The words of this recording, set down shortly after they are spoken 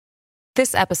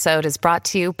This episode is brought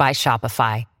to you by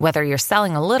Shopify. Whether you're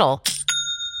selling a little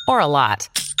or a lot,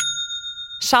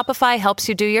 Shopify helps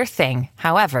you do your thing,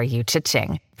 however you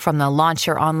cha-ching. From the launch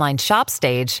your online shop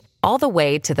stage, all the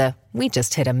way to the we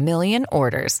just hit 1 million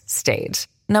orders stage.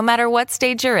 No matter what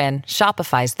stage you're in,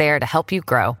 Shopify's there to help you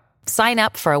grow. Sign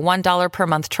up for a $1 per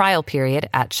month trial period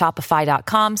at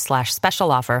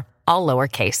shopify.com/special offer, all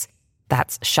lowercase.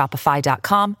 That's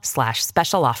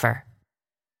shopify.com/special offer.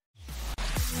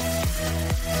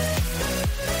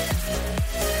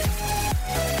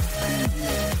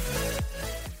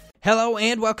 Hello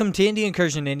and welcome to Indie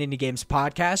Incursion and Indie Games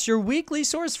Podcast, your weekly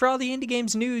source for all the indie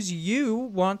games news you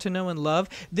want to know and love.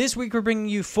 This week we're bringing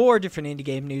you 4 different indie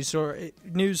game news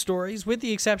stories, with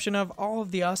the exception of all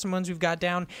of the awesome ones we've got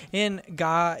down in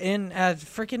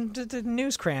freaking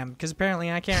news cram, because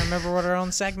apparently I can't remember what our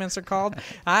own segments are called.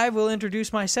 I will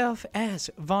introduce myself as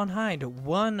Von Hyde,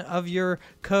 one of your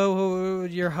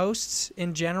hosts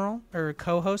in general, or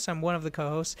co-hosts. I'm one of the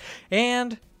co-hosts,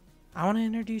 and I want to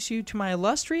introduce you to my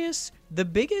illustrious, the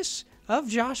biggest of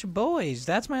Josh Boys.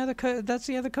 That's my other that's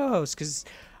the other co-host, because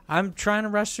I'm trying to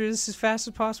rush through this as fast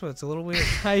as possible. It's a little weird.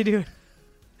 How you doing?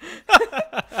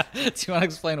 Do you want to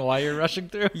explain why you're rushing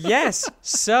through? Yes.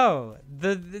 So,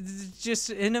 the just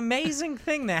an amazing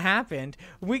thing that happened.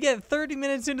 We get 30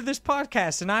 minutes into this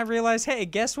podcast, and I realize, hey,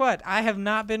 guess what? I have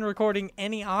not been recording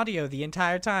any audio the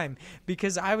entire time,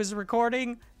 because I was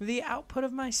recording the output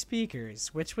of my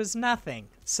speakers, which was nothing.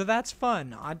 So that's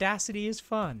fun. Audacity is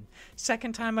fun.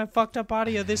 Second time I fucked up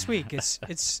audio this week.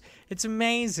 It's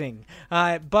amazing.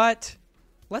 But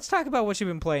let's talk about what you've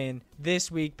been playing this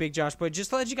week, Big Josh Boy. Just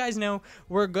to let you guys know,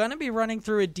 we're going to be running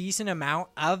through a decent amount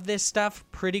of this stuff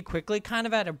pretty quickly, kind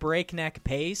of at a breakneck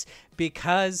pace,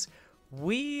 because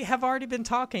we have already been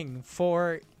talking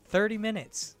for 30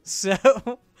 minutes. So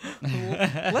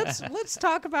let's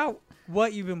talk about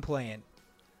what you've been playing.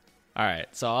 All right,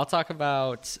 so I'll talk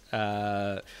about,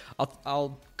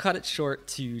 I'll cut it short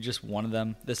to just one of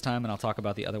them this time, and I'll talk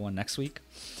about the other one next week.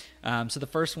 So the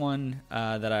first one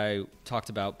that I talked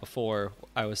about before,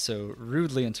 I was so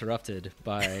rudely interrupted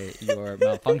by your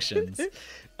malfunctions,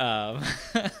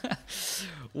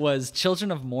 was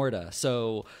Children of Morta.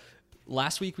 So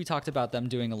last week we talked about them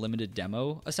doing a limited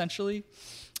demo, essentially.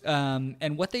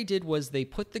 And what they did was they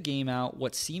put the game out,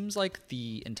 what seems like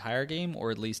the entire game,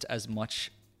 or at least as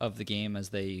much of the game as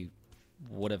they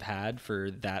would have had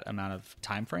for that amount of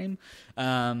time frame.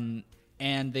 And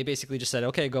they basically just said,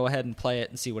 okay, go ahead and play it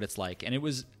and see what it's like. And it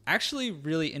was actually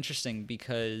really interesting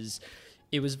because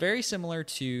it was very similar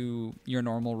to your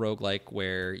normal roguelike,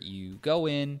 where you go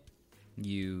in,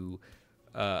 you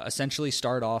essentially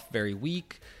start off very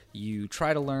weak, you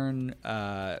try to learn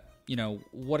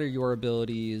what are your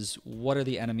abilities, what are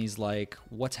the enemies like,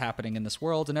 what's happening in this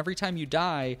world, and every time you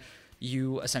die,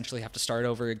 you essentially have to start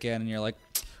over again, and you're like,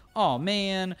 oh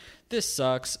man, this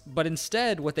sucks. But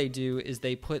instead, what they do is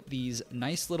they put these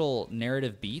nice little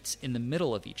narrative beats in the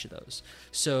middle of each of those.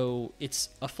 So it's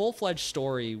a full-fledged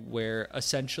story where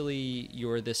essentially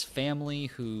you're this family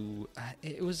who,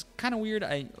 it was kind of weird.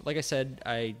 Like I said,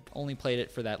 I only played it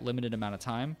for that limited amount of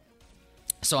time,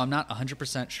 so I'm not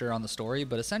 100% sure on the story,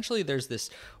 but essentially there's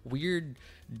this weird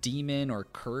demon or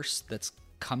curse that's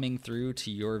coming through to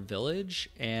your village,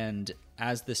 and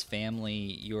as this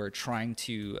family, you're trying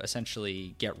to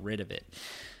essentially get rid of it.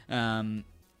 And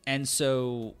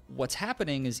so what's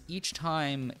happening is each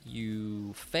time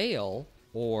you fail,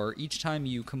 or each time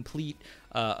you complete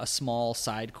a small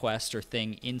side quest or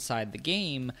thing inside the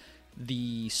game,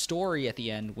 the story at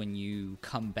the end, when you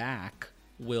come back,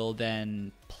 will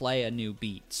then play a new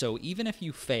beat. So even if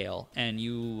you fail and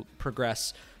you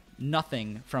progress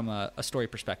nothing from a story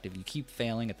perspective, you keep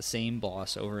failing at the same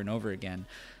boss over and over again,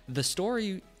 the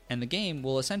story and the game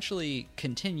will essentially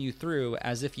continue through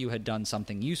as if you had done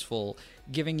something useful,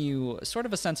 giving you sort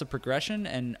of a sense of progression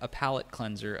and a palate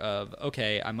cleanser of,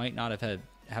 okay, I might not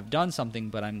have done something,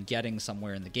 but I'm getting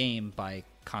somewhere in the game by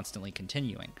constantly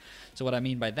continuing. So what I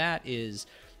mean by that is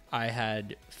I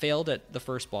had failed at the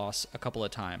first boss a couple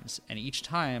of times, and each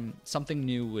time something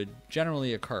new would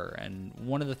generally occur. And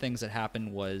one of the things that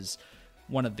happened was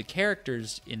one of the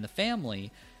characters in the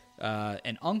family,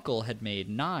 an uncle, had made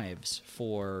knives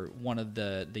for one of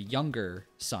the younger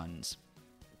sons.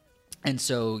 And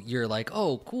so you're like,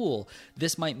 oh, cool,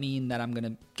 this might mean that I'm going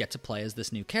to get to play as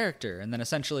this new character. And then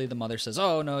essentially the mother says,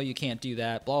 oh, no, you can't do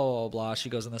that, blah, blah, blah. She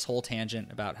goes on this whole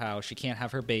tangent about how she can't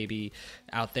have her baby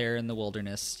out there in the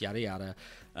wilderness, yada, yada.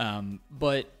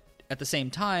 But at the same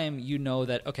time, you know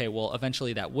that, okay, well,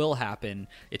 eventually that will happen.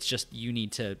 It's just you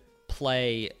need to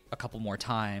play a couple more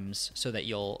times so that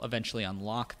you'll eventually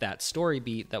unlock that story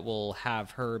beat that will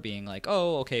have her being like,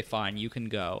 oh, okay, fine, you can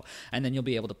go. And then you'll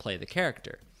be able to play the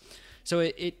character. So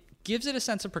it gives it a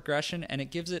sense of progression, and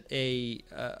it gives it a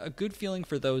good feeling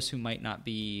for those who might not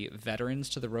be veterans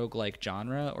to the roguelike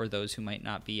genre, or those who might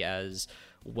not be as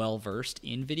well-versed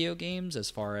in video games as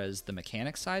far as the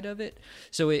mechanic side of it.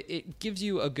 So it gives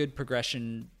you a good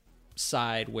progression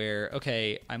side where,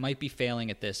 okay, I might be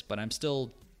failing at this, but I'm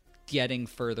still getting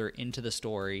further into the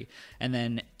story. And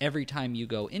then every time you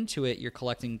go into it, you're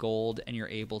collecting gold, and you're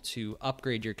able to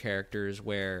upgrade your characters,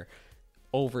 where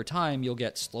over time you'll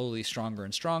get slowly stronger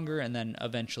and stronger, and then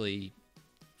eventually,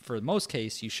 for most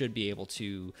case, you should be able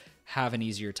to have an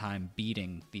easier time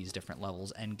beating these different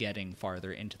levels and getting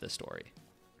farther into the story.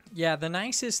 Yeah, the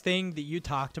nicest thing that you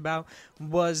talked about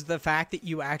was the fact that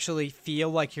you actually feel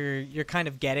like you're kind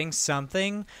of getting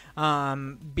something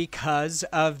because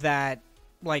of that,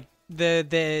 like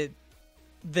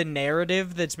the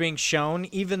narrative that's being shown.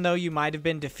 Even though you might have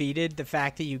been defeated, the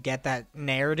fact that you get that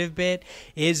narrative bit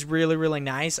is really, really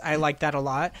nice. I like that a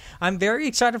lot. I'm very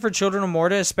excited for Children of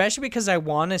Morta, especially because I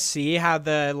want to see how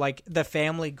the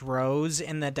family grows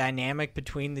and the dynamic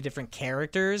between the different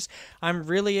characters. I'm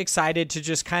really excited to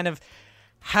just kind of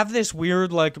have this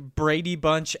weird, like, Brady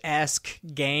Bunch-esque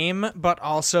game, but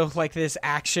also like this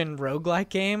action roguelike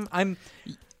game. I'm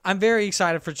very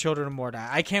excited for Children of Morta.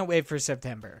 I can't wait for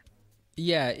September.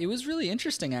 Yeah, it was really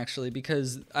interesting, actually,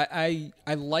 because I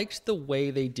liked the way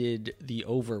they did the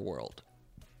overworld.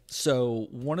 So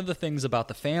one of the things about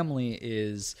the family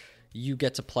is you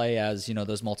get to play as,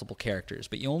 those multiple characters,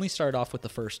 but you only start off with the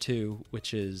first two,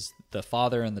 which is the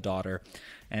father and the daughter,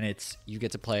 and you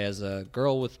get to play as a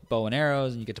girl with bow and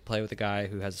arrows, and you get to play with a guy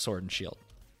who has a sword and shield.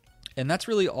 And that's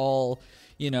really all,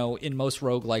 in most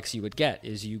roguelikes you would get,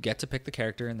 is you get to pick the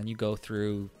character, and then you go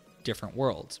through different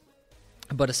worlds.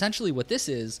 But essentially what this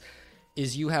is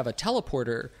you have a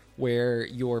teleporter where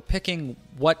you're picking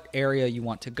what area you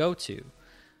want to go to.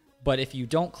 But if you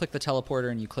don't click the teleporter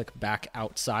and you click back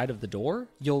outside of the door,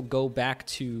 you'll go back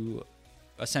to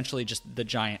essentially just the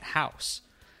giant house.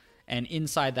 And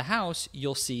inside the house,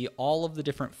 you'll see all of the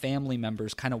different family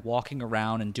members kind of walking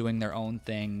around and doing their own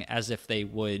thing as if they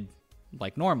would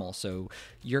like normal. So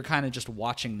you're kind of just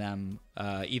watching them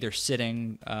either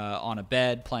sitting on a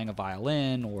bed playing a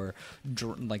violin, or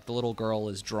like the little girl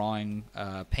is drawing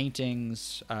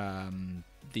paintings.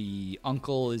 The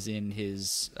uncle is in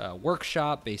his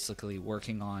workshop basically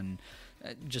working on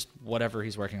just whatever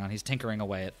he's working on. He's tinkering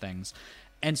away at things.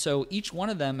 And so each one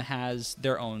of them has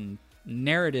their own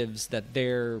narratives that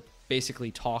they're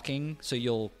basically talking. So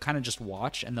you'll kind of just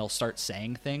watch, and they'll start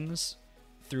saying things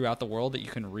throughout the world that you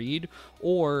can read.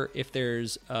 Or if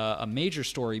there's a major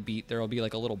story beat, there will be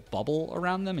like a little bubble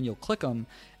around them, and you'll click them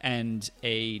and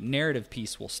a narrative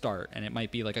piece will start, and it might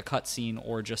be like a cutscene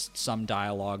or just some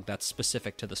dialogue that's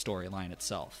specific to the storyline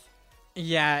itself.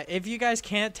 Yeah, if you guys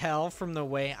can't tell from the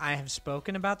way I have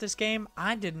spoken about this game,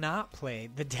 I did not play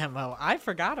the demo. I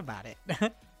forgot about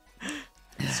it.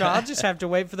 So I'll just have to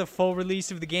wait for the full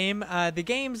release of the game. The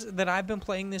games that I've been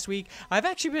playing this week, I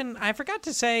forgot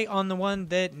to say on the one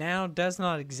that now does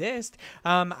not exist,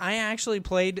 I actually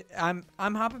played, I'm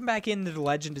hopping back into The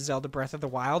Legend of Zelda Breath of the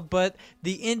Wild, but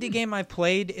the indie game I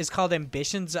played is called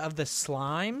Ambitions of the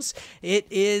Slimes. It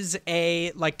is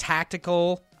a, like,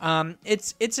 tactical,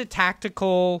 it's a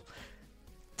tactical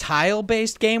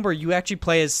tile-based game where you actually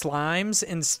play as slimes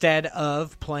instead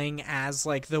of playing as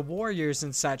like the warriors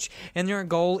and such, and your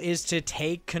goal is to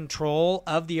take control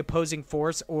of the opposing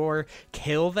force or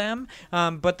kill them.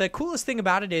 But the coolest thing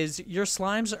about it is your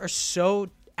slimes are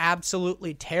so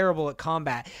absolutely terrible at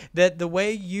combat that the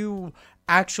way you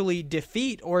actually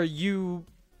defeat, or you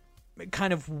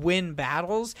kind of win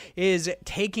battles, is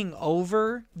taking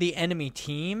over the enemy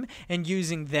team and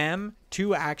using them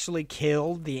to actually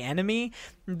kill the enemy.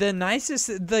 The nicest,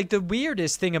 like the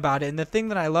weirdest thing about it, and the thing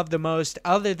that I love the most,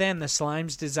 other than the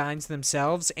slimes designs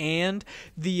themselves and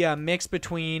the mix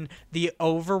between the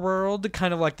overworld,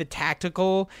 kind of like the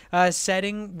tactical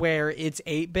setting where it's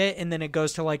 8-bit and then it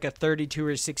goes to like a 32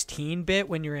 or 16-bit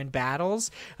when you're in battles.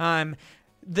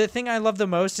 The thing I love the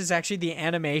most is actually the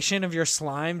animation of your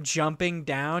slime jumping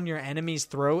down your enemy's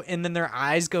throat, and then their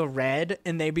eyes go red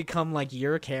and they become like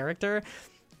your character.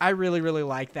 I really, really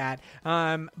like that.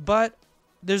 But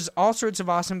there's all sorts of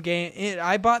awesome games.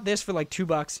 I bought this for like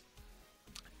 $2.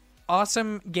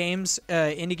 Awesome games,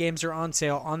 indie games are on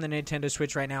sale on the Nintendo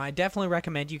Switch right now. I definitely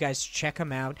recommend you guys check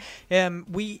them out.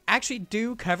 We actually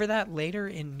do cover that later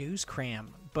in News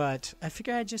Cram, but I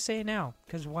figure I'd just say it now,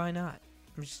 because why not?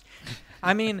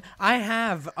 I mean, I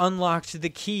have unlocked the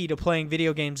key to playing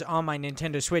video games on my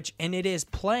Nintendo Switch, and it is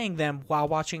playing them while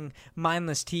watching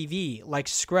mindless TV, like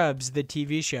Scrubs, the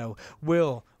TV show,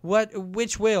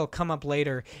 which will come up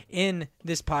later in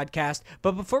this podcast.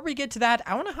 But before we get to that,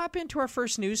 I want to hop into our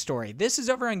first news story. This is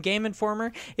over on Game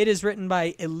Informer. It is written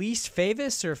by Elise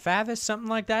Favis, something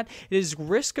like that. It is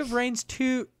Risk of Rain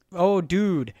 2. Oh,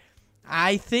 dude.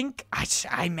 I think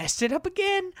I messed it up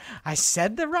again. I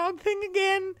said the wrong thing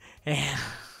again.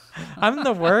 I'm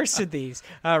the worst at these.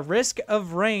 Risk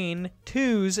of Rain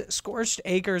 2's Scorched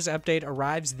Acres update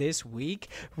arrives this week.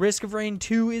 Risk of Rain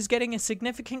 2 is getting a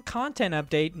significant content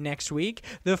update next week,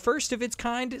 the first of its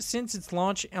kind since its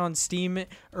launch on Steam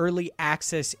Early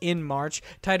Access in March.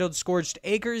 Titled Scorched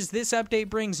Acres, this update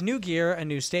brings new gear, a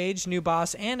new stage, new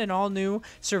boss, and an all-new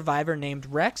survivor named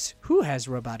Rex, who has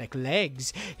robotic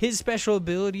legs. His special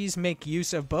abilities make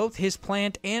use of both his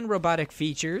plant and robotic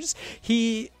features.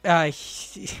 He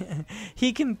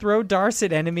can throw darts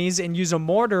at enemies and use a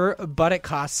mortar, but it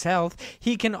costs health.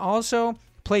 He can also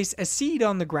place a seed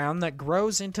on the ground that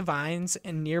grows into vines,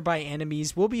 and nearby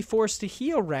enemies will be forced to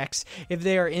heal Rex if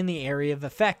they are in the area of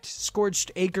effect.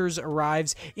 Scorched Acres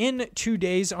arrives in 2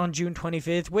 days on June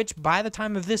 25th, which by the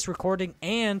time of this recording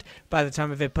and by the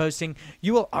time of it posting,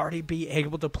 you will already be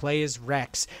able to play as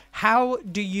Rex. How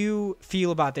do you feel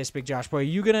about this, Big Josh Boy?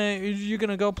 You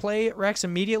gonna go play Rex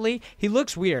immediately? He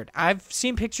looks weird. I've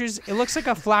seen pictures. It looks like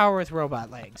a flower with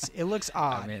robot legs. It looks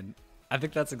odd. I mean, I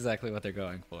think that's exactly what they're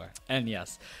going for. And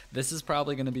yes, this is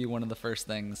probably going to be one of the first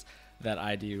things that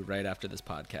I do right after this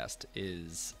podcast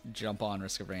is jump on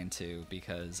Risk of Rain 2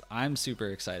 because I'm super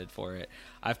excited for it.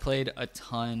 I've played a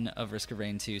ton of Risk of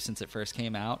Rain 2 since it first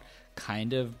came out,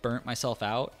 kind of burnt myself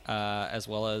out, as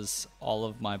well as all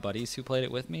of my buddies who played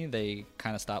it with me. They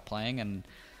kind of stopped playing, and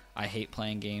I hate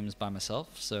playing games by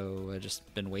myself, so I've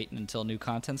just been waiting until new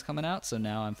content's coming out. So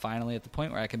now I'm finally at the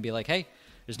point where I can be like, hey,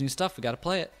 there's new stuff, we got to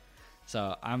play it.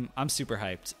 So I'm super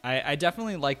hyped. I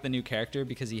definitely like the new character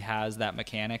because he has that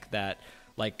mechanic that,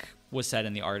 like was said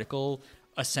in the article,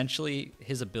 essentially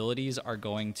his abilities are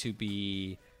going to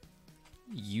be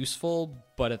useful,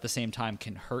 but at the same time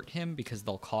can hurt him because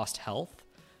they'll cost health.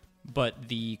 But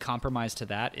the compromise to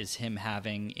that is him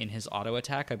having in his auto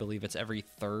attack, I believe it's every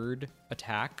third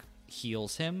attack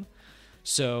heals him.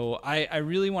 So I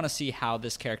really want to see how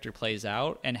this character plays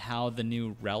out and how the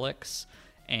new relics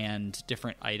and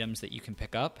different items that you can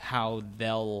pick up, how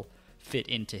they'll fit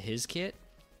into his kit,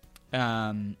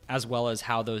 as well as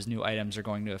how those new items are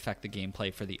going to affect the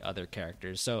gameplay for the other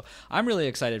characters. So I'm really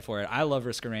excited for it. I love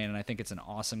Risk of Rain, and I think it's an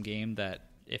awesome game that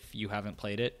if you haven't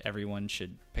played it, everyone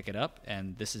should pick it up,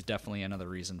 and this is definitely another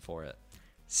reason for it.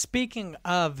 Speaking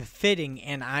of fitting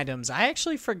in items, I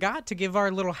actually forgot to give our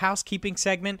little housekeeping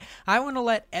segment. I want to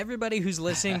let everybody who's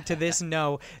listening to this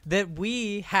know that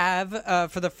we have,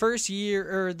 for the first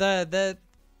year, or the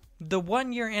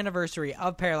 1 year anniversary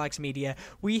of Parallax Media,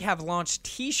 we have launched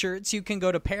t-shirts. You can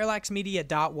go to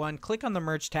parallaxmedia.one, click on the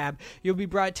merch tab. You'll be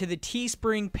brought to the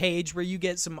Teespring page where you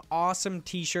get some awesome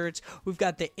t-shirts. We've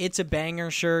got the It's a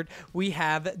Banger shirt. We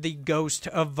have the Ghost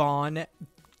of Vaughn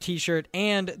t-shirt,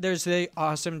 and there's the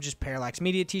awesome just Parallax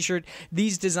Media t-shirt.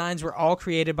 These designs were all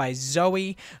created by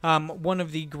Zoe, one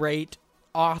of the great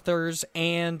authors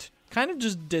and kind of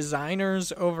just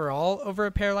designers overall over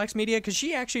at Parallax Media, because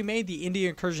she actually made the Indie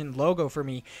Incursion logo for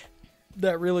me.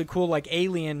 That really cool like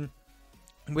alien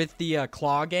with the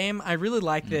claw game. I really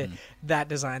like that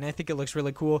design. I think it looks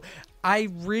really cool. I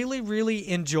really, really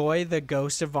enjoy the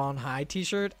Ghost of Von High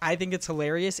t-shirt. I think it's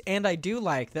hilarious, and I do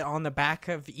like that on the back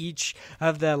of each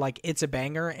of the like It's a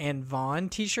Banger and Vaughn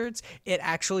t-shirts, it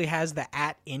actually has the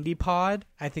 @IndiePod.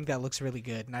 I think that looks really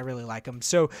good, and I really like them.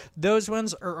 So those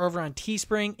ones are over on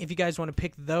Teespring. If you guys want to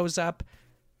pick those up,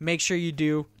 make sure you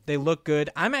do. They look good.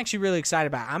 I'm actually really excited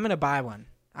about it. I'm going to buy one.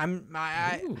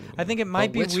 I think it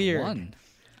might be weird. One?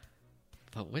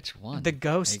 But which one? The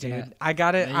Ghost, dude. I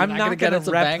got it. I'm not gonna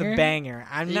rep the banger.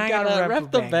 I'm not gonna rep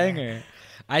the banger.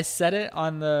 I said it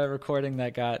on the recording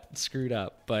that got screwed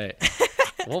up, but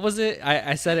what was it?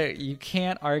 I said it. You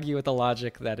can't argue with the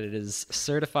logic that it is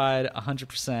certified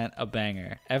 100% a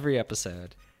banger every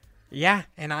episode. Yeah,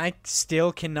 and I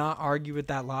still cannot argue with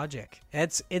that logic.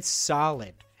 It's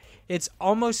solid. It's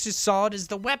almost as solid as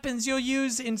the weapons you'll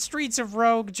use in Streets of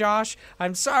Rogue, Josh.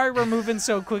 I'm sorry we're moving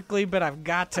so quickly, but I've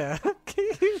got to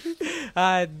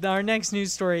Our next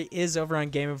news story is over on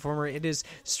Game Informer. It is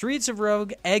Streets of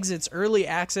Rogue exits early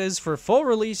access for full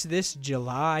release this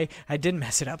July. I didn't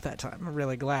mess it up that time. I'm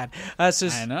really glad. I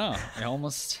know. I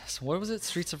almost... What was it?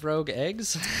 Streets of Rogue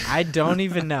eggs? I don't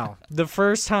even know. The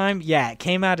first time, it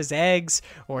came out as eggs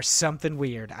or something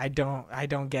weird. I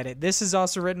don't get it. This is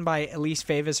also written by Elise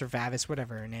Favis or Vavis,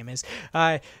 whatever her name is.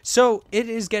 So it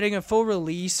is getting a full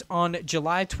release on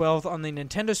July 12th on the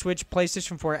Nintendo Switch,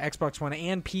 PlayStation 4, Xbox One,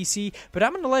 and PC. But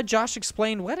I'm going to let Josh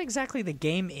explain what exactly the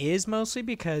game is mostly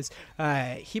because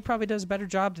he probably does a better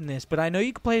job than this. But I know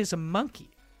you can play as a monkey,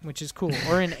 which is cool,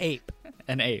 or an ape.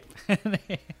 An ape.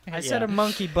 I said a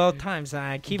monkey both times, and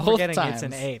I keep forgetting it's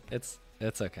an ape.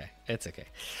 It's okay. It's okay.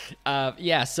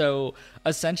 So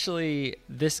essentially,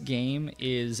 this game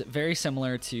is very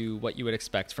similar to what you would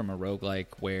expect from a roguelike,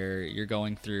 where you're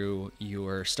going through,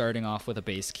 you're starting off with a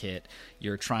base kit,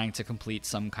 you're trying to complete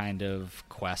some kind of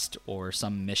quest or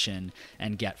some mission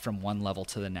and get from one level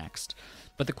to the next.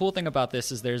 But the cool thing about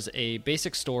this is there's a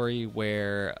basic story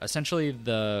where essentially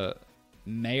the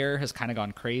mayor has kind of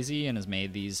gone crazy and has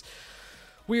made these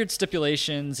weird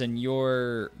stipulations, and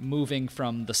you're moving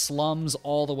from the slums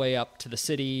all the way up to the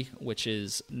city, which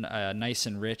is a nice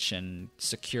and rich and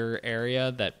secure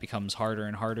area that becomes harder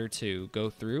and harder to go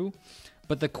through.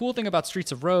 But the cool thing about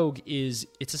Streets of Rogue is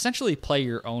it's essentially play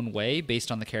your own way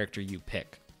based on the character you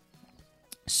pick.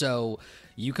 So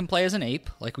you can play as an ape,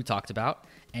 like we talked about,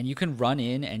 and you can run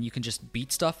in and you can just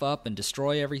beat stuff up and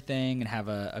destroy everything and have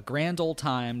a grand old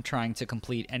time trying to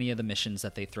complete any of the missions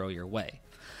that they throw your way.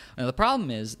 Now, the problem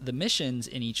is the missions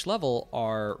in each level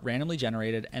are randomly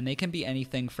generated, and they can be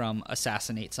anything from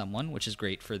assassinate someone, which is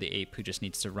great for the ape who just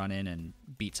needs to run in and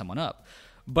beat someone up.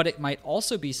 But it might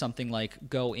also be something like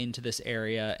go into this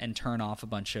area and turn off a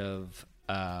bunch of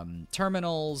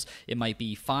terminals. It might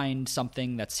be find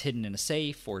something that's hidden in a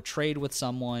safe or trade with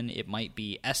someone. It might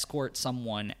be escort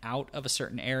someone out of a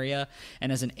certain area.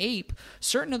 And as an ape,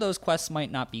 certain of those quests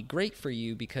might not be great for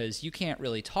you because you can't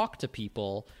really talk to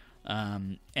people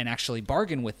and actually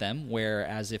bargain with them,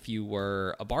 whereas if you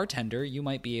were a bartender, you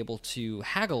might be able to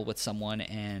haggle with someone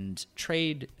and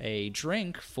trade a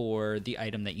drink for the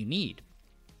item that you need.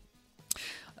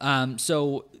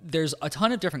 So there's a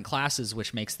ton of different classes,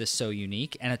 which makes this so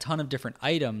unique, and a ton of different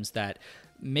items that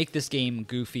make this game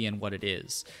goofy in what it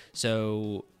is.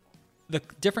 So the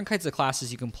different kinds of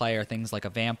classes you can play are things like a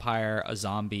vampire, a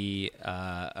zombie,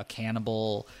 a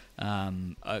cannibal,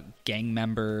 a gang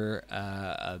member,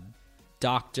 a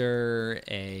doctor,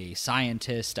 a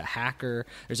scientist, a hacker.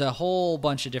 There's a whole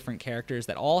bunch of different characters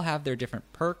that all have their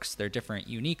different perks, their different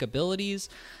unique abilities,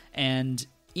 and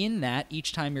in that,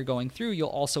 each time you're going through, you'll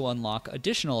also unlock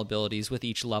additional abilities with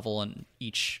each level and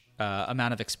each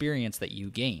amount of experience that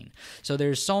you gain. So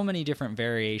there's so many different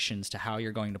variations to how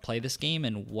you're going to play this game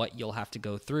and what you'll have to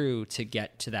go through to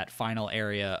get to that final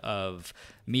area of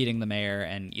meeting the mayor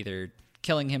and either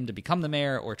killing him to become the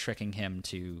mayor or tricking him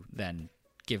to then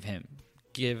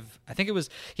I think it was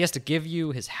he has to give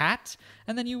you his hat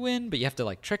and then you win, but you have to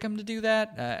like trick him to do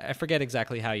that. I forget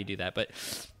exactly how you do that, but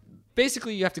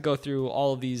basically you have to go through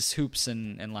all of these hoops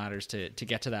and ladders to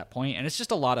get to that point, and it's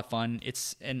just a lot of fun.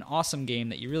 It's an awesome game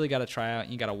that you really got to try out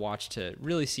and you got to watch to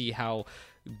really see how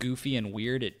goofy and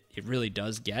weird it really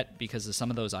does get, because some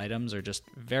of those items are just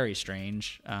very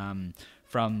strange,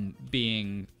 from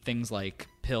being things like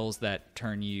pills that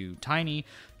turn you tiny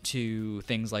to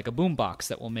things like a boombox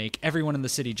that will make everyone in the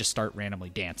city just start randomly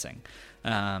dancing,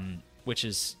 which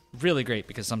is really great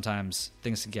because sometimes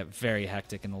things can get very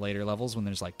hectic in the later levels when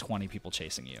there's like 20 people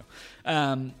chasing you.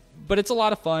 But it's a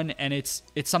lot of fun, and it's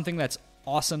something that's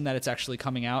awesome that it's actually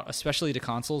coming out, especially to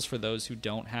consoles for those who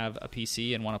don't have a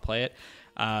PC and want to play it.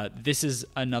 This is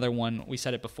another one. We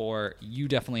said it before. You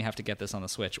definitely have to get this on the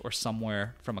Switch or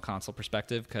somewhere from a console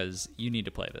perspective because you need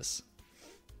to play this.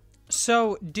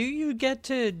 So, do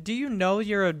you know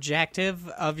your objective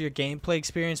of your gameplay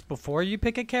experience before you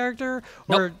pick a character?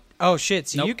 Or Nope. Oh shit!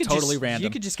 So Nope, you could totally just, random. You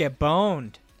could just get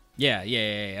boned.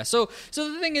 Yeah. So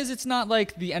the thing is, it's not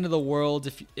like the end of the world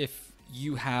if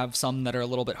you have some that are a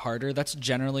little bit harder. That's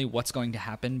generally what's going to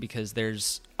happen because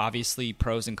there's obviously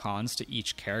pros and cons to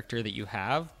each character that you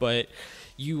have, but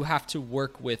you have to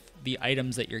work with the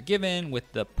items that you're given,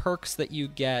 with the perks that you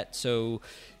get. So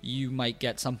you might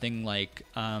get something like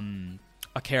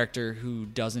a character who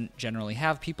doesn't generally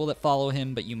have people that follow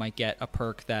him, but you might get a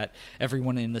perk that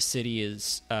everyone in the city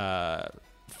is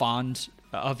fond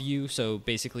of you. So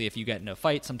basically, if you get in a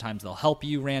fight, sometimes they'll help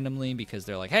you randomly because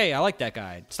they're like, hey, I like that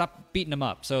guy, stop beating him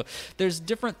up. So there's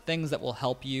different things that will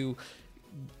help you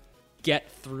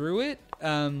get through it,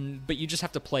 but you just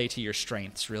have to play to your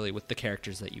strengths really with the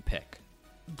characters that you pick.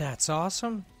 That's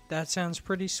awesome. That sounds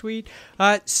pretty sweet.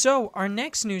 So our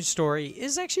next news story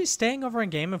is actually staying over on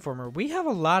Game Informer. We have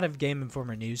a lot of Game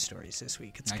Informer news stories this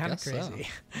week. It's kind of crazy.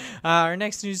 So. Our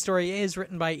next news story is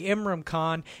written by Imran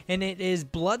Khan, and it is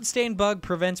Bloodstained bug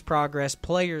prevents progress.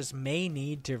 Players may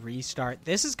need to restart.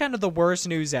 This is kind of the worst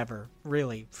news ever,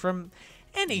 really, from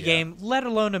any game, let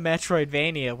alone a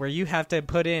Metroidvania, where you have to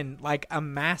put in like a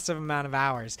massive amount of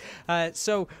hours.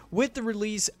 So with the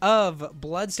release of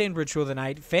Bloodstained Ritual of the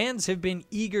Night, fans have been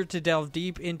eager to delve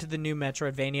deep into the new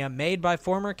Metroidvania made by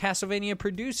former Castlevania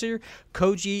producer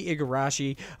Koji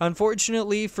Igarashi.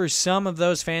 Unfortunately for some of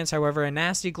those fans, however, a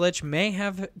nasty glitch may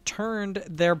have turned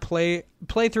their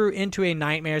playthrough into a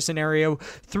nightmare scenario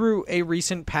through a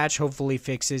recent patch. Hopefully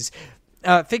fixes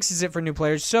it for new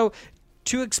players. So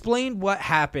to explain what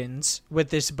happens with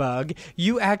this bug,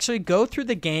 you actually go through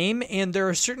the game, and there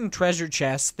are certain treasure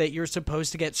chests that you're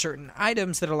supposed to get certain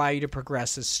items that allow you to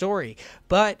progress the story.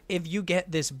 But if you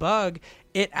get this bug,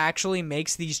 it actually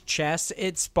makes these chests,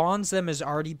 it spawns them as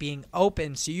already being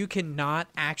open, so you cannot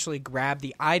actually grab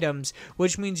the items,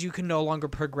 which means you can no longer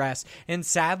progress. And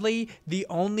sadly, the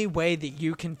only way that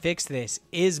you can fix this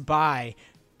is by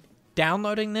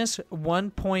downloading this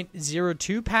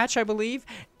 1.02 patch, I believe,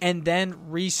 and then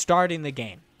restarting the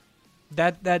game.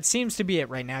 That seems to be it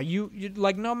right now. You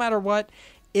like, no matter what,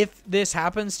 if this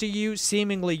happens to you,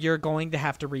 seemingly you're going to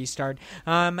have to restart.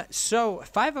 So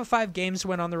 505 Games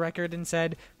went on the record and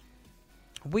said,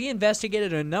 "We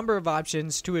investigated a number of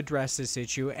options to address this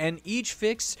issue, and each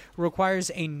fix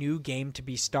requires a new game to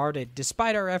be started.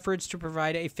 Despite our efforts to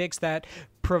provide a fix that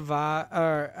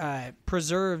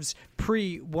preserves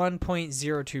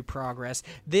pre-1.02 progress,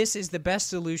 this is the best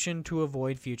solution to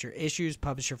avoid future issues,"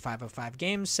 publisher 505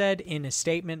 Games said in a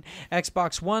statement.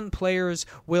 Xbox One players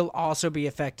will also be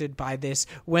affected by this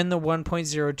when the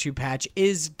 1.02 patch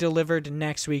is delivered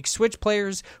next week. Switch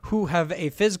players who have a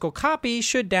physical copy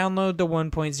should download the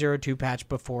 1.02 patch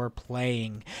before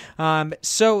playing.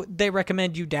 So they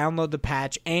recommend you download the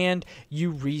patch and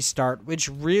you restart, which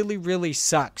really, really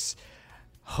sucks.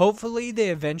 Hopefully they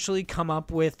eventually come up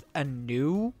with a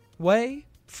new way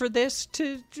for this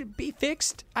to be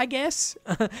fixed, I guess.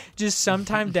 Just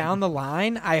sometime down the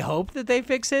line, I hope that they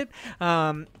fix it.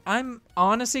 I'm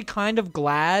honestly kind of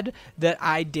glad that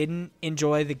I didn't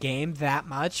enjoy the game that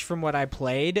much from what I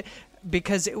played,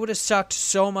 because it would have sucked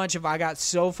so much if I got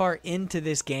so far into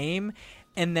this game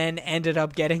and then ended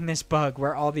up getting this bug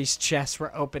where all these chests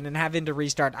were open and having to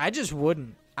restart. I just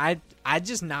wouldn't. I'd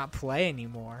just not play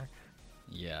anymore.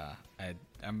 Yeah,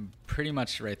 I'm pretty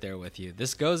much right there with you.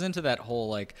 This goes into that whole,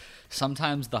 like,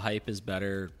 sometimes the hype is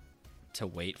better to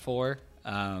wait for.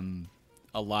 A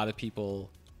lot of people,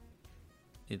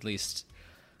 at least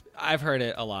I've heard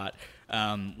it a lot,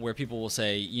 where people will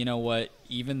say, you know what,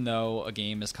 even though a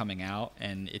game is coming out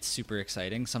and it's super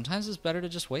exciting, sometimes it's better to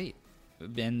just wait.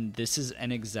 And this is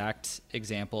an exact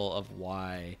example of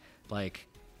why, like,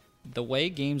 the way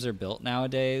games are built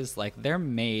nowadays, like, they're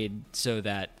made so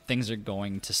that things are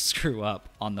going to screw up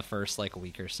on the first, like,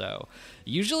 week or so.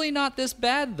 Usually not this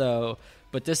bad, though,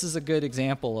 but this is a good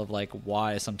example of, like,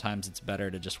 why sometimes it's better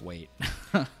to just wait.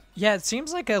 Yeah, it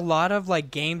seems like a lot of,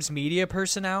 like, games media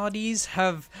personalities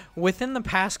have, within the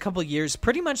past couple years,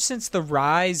 pretty much since the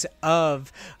rise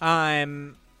of,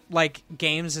 like,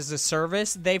 games as a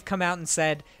service, they've come out and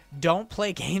said, don't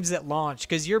play games at launch,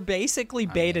 because you're basically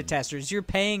beta testers. You're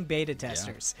paying beta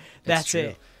testers. Yeah, that's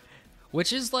it.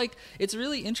 Which is, like, it's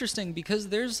really interesting because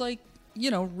there's, like, you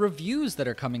know, reviews that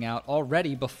are coming out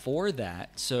already before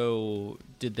that. So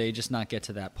did they just not get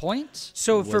to that point?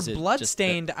 So for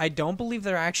Bloodstained, I don't believe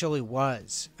there actually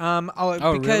was.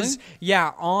 Because, really?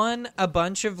 Yeah, on a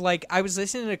bunch of, like, I was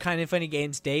listening to Kind of Funny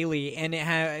Games Daily, and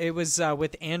it was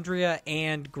with Andrea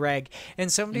and Greg, and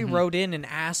somebody wrote in and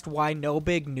asked why no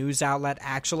big news outlet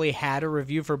actually had a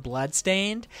review for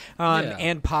Bloodstained,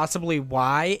 and possibly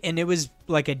why, and it was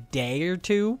like a day or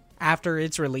two after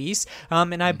its release,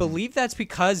 and I believe that's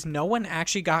because no one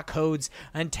actually got codes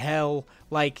until,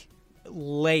 like,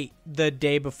 late the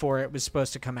day before it was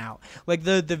supposed to come out. Like,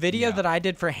 the video that I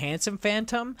did for Handsome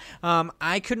Phantom,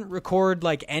 I couldn't record,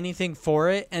 like, anything for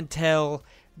it until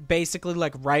basically,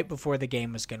 like, right before the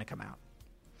game was going to come out.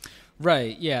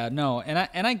 Right, yeah, no,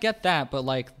 and I get that, but,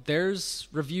 like, there's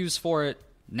reviews for it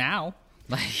now.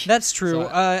 Like, that's true.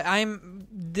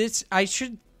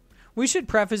 We should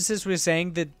preface this with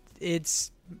saying that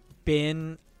it's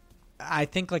been, I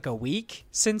think, like a week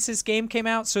since this game came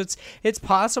out, so it's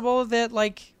possible that,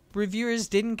 like, reviewers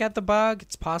didn't get the bug.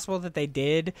 It's possible that they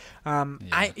did.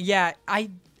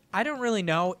 I I don't really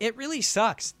know. It really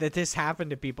sucks that this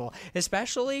happened to people.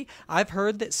 Especially, I've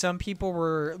heard that some people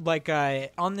were like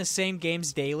on the same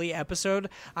Games Daily episode.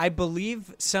 I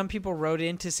believe some people wrote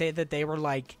in to say that they were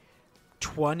like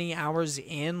 20 hours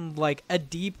in, like a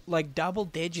deep, like double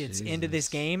digits into this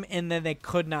game, and then they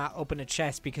could not open a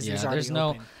chest because it was already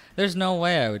open. There's no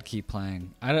way I would keep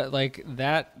playing. I don't like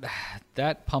that.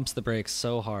 That pumps the brakes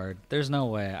so hard. There's no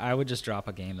way I would just drop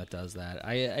a game that does that.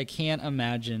 I can't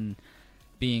imagine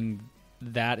being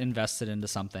that invested into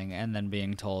something and then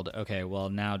being told, okay, well,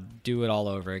 now do it all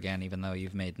over again, even though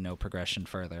you've made no progression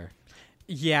further.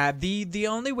 Yeah, the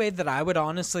only way that I would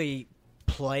honestly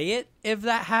play it if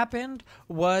that happened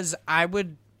was I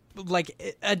would,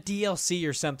 like, a DLC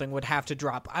or something would have to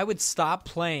drop. I would stop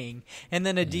playing, and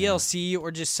then a DLC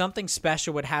or just something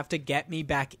special would have to get me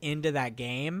back into that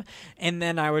game, and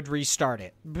then I would restart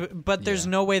it. But there's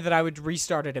no way that I would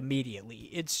restart it immediately.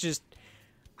 It's just,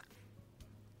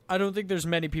 I don't think there's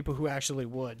many people who actually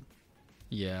would.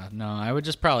 Yeah, no, I would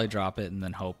just probably drop it and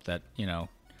then hope that, you know,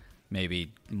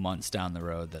 maybe months down the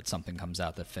road that something comes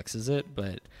out that fixes it.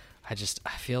 But I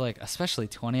feel like, especially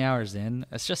 20 hours in,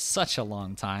 it's just such a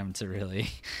long time to really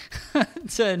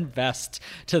to invest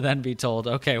to then be told,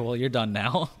 okay, well, you're done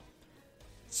now.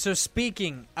 So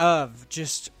speaking of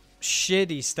just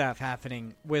shitty stuff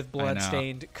happening with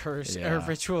Bloodstained Curse or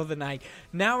Ritual of the Night,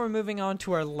 now we're moving on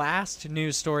to our last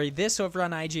news story. This over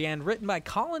on IGN, written by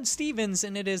Colin Stevens,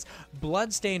 and it is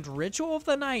Bloodstained Ritual of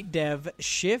the Night devs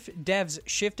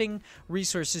shifting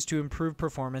resources to improve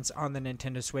performance on the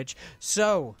Nintendo Switch.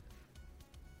 So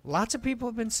lots of people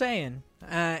have been saying,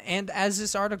 and as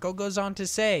this article goes on to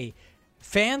say,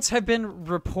 fans have been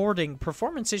reporting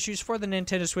performance issues for the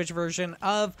Nintendo Switch version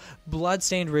of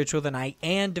Bloodstained Ritual of the Night,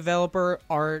 and developer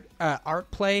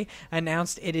Artplay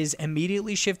announced it is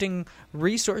immediately shifting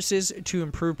resources to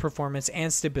improve performance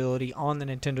and stability on the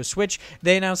Nintendo Switch.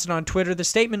 They announced it on Twitter. The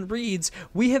statement reads,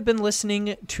 "We have been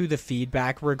listening to the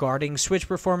feedback regarding Switch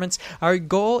performance. Our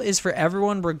goal is for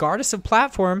everyone, regardless of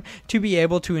platform, to be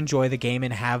able to enjoy the game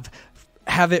and have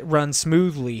it run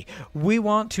smoothly. We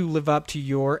want to live up to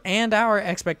your and our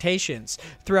expectations.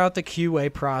 Throughout the QA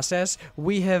process,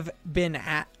 we have been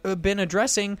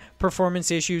addressing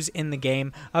performance issues in the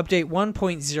game. Update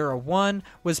 1.01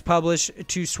 was published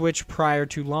to Switch prior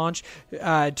to launch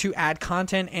to add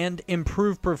content and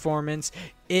improve performance.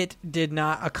 It did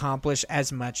not accomplish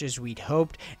as much as we'd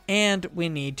hoped, and we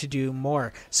need to do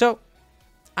more." So,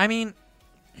 I mean,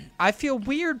 I feel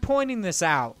weird pointing this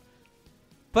out,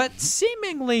 but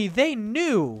seemingly they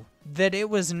knew that it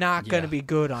was not going to be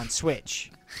good on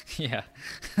Switch. Yeah.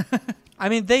 I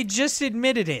mean, they just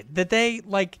admitted it, that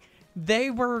they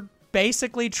were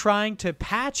basically trying to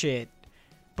patch it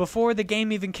before the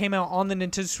game even came out on the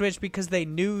Nintendo Switch because they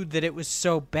knew that it was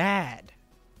so bad.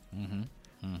 Mm-hmm.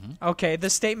 Mm-hmm. Okay, the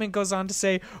statement goes on to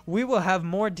say, "We will have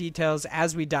more details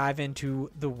as we dive into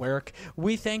the work.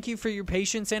 We thank you for your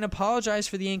patience and apologize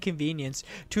for the inconvenience.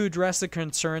 To address the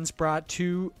concerns brought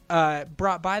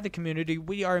by the community,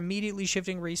 we are immediately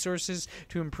shifting resources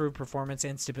to improve performance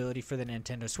and stability for the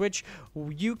Nintendo Switch.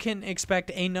 You can expect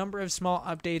a number of small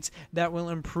updates that will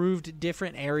improve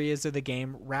different areas of the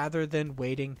game rather than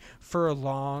waiting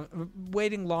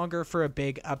longer for a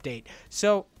big update."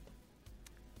 So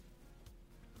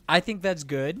I think that's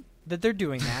good that they're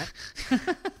doing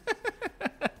that.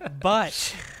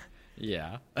 But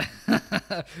yeah.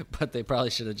 But they probably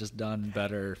should have just done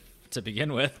better to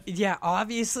begin with. Yeah,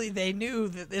 obviously they knew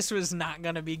that this was not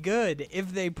going to be good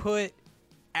if they put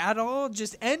at all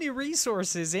just any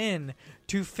resources in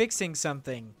to fixing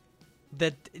something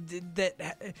that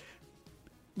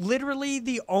literally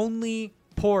the only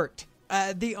port,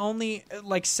 the only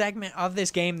like segment of this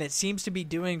game that seems to be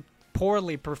doing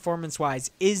poorly performance-wise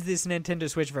is this Nintendo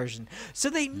Switch version. So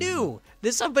they knew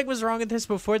that something was wrong with this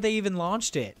before they even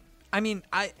launched it. I mean,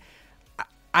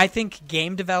 I think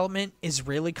game development is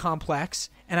really complex,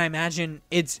 and I imagine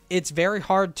it's very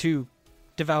hard to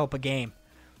develop a game.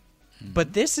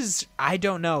 But this is, I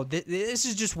don't know, this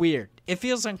is just weird. It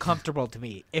feels uncomfortable to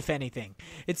me, if anything.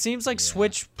 It seems like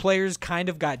Switch players kind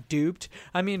of got duped.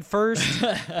 I mean, first,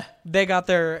 they got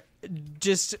their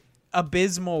just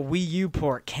abysmal Wii U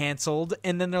port canceled,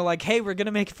 and then they're like, hey, we're gonna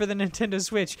make it for the Nintendo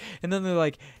Switch, and then they're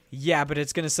like, yeah, but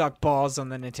it's gonna suck balls on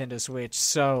the Nintendo Switch,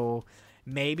 so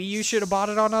maybe you should have bought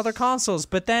it on other consoles.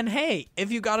 But then, hey,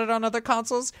 if you got it on other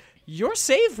consoles, your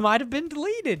save might have been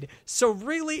deleted, so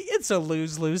really it's a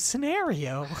lose-lose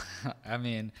scenario. I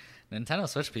mean, Nintendo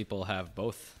Switch people have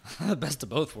both the best of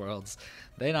both worlds.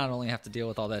 They not only have to deal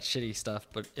with all that shitty stuff,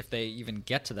 but if they even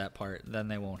get to that part, then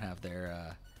they won't have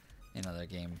their their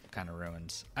game kind of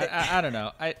ruined. I don't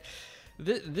know.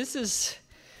 This is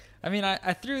I mean,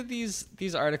 I threw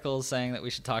these articles saying that we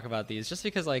should talk about these just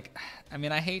because, like, I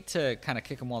mean, I hate to kind of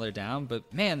kick them while they're down,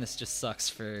 but man, this just sucks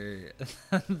for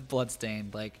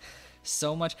Bloodstained. Like,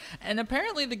 so much. And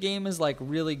apparently the game is, like,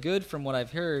 really good from what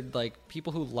I've heard. Like,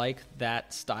 people who like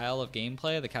that style of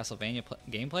gameplay, the Castlevania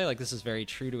gameplay, like, this is very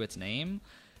true to its name.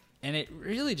 And it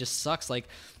really just sucks. Like,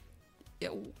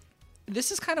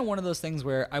 this is kind of one of those things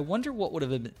where I wonder what would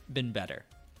have been better.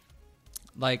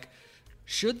 Like,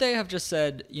 should they have just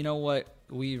said, you know what,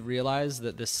 we realize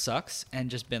that this sucks, and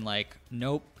just been like,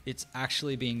 nope, it's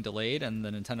actually being delayed and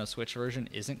the Nintendo Switch version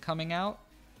isn't coming out?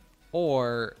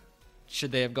 Or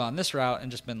should they have gone this route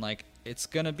and just been like, it's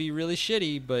going to be really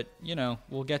shitty, but, you know,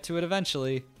 we'll get to it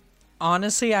eventually?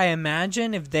 Honestly, I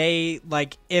imagine if they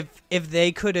if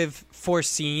they could have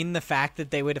foreseen the fact that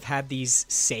they would have had these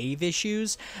save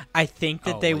issues, I think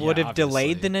that they would have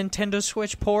delayed the Nintendo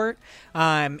Switch port.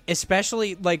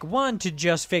 Especially like one to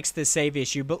just fix the save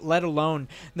issue, but let alone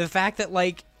the fact that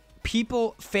like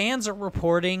fans are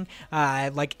reporting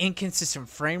like inconsistent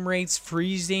frame rates,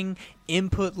 freezing,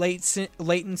 input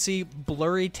latency,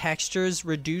 blurry textures,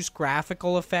 reduced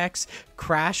graphical effects,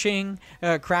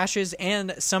 crashes,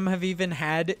 and some have even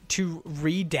had to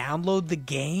re-download the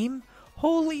game.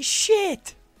 Holy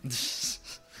shit! It's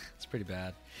pretty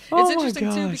bad. Oh, it's interesting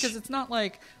my too gosh. because it's not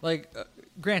like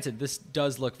granted, this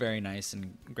does look very nice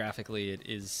and graphically it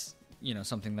is, you know,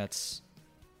 something that's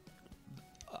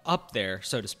up there,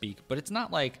 so to speak, but it's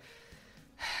not like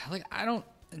I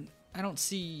don't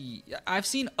see. I've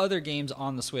seen other games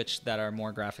on the Switch that are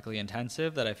more graphically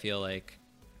intensive that I feel like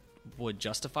would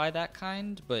justify that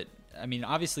kind, but I mean,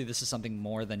 obviously this is something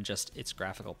more than just its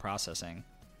graphical processing.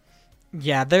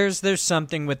 Yeah, there's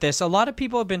something with this. A lot of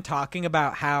people have been talking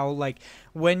about how like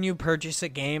when you purchase a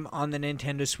game on the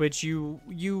Nintendo Switch,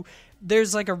 you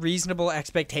there's like a reasonable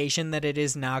expectation that it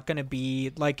is not going to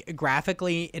be like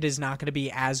graphically it is not going to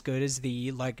be as good as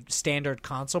the like standard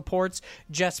console ports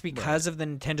just because of the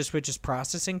Nintendo Switch's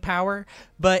processing power,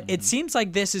 but it seems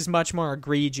like this is much more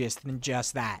egregious than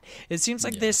just that. It seems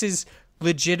like this is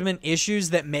legitimate issues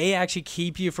that may actually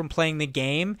keep you from playing the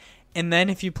game. And then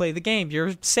if you play the game,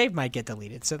 your save might get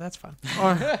deleted, so that's fun.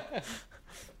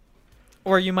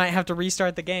 Or you might have to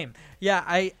restart the game. Yeah,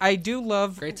 I do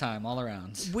love... Great time all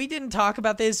around. We didn't talk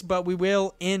about this, but we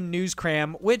will in News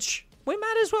Cram, which we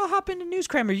might as well hop into News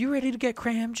Cram. Are you ready to get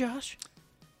cram, Josh?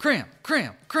 Cram.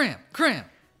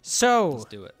 So, let's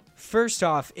do it. First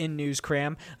off in News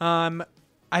Cram,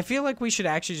 I feel like we should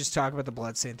actually just talk about the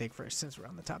Bloodstained thing first, since we're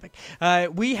on the topic.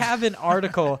 We have an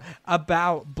article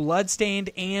about Bloodstained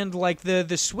and like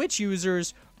the Switch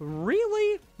users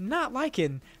really not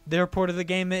liking their port of the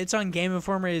game. It's on Game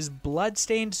Informer. Is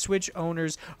Bloodstained Switch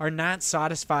owners are not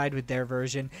satisfied with their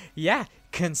version. Yeah,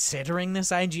 considering this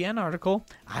IGN article,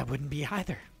 I wouldn't be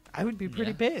either. I would be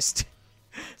pretty pissed.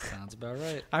 Sounds about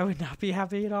right. I would not be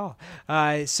happy at all.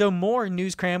 So more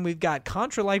News Cram. We've got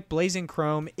Contra Life Blazing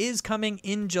Chrome is coming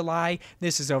in July.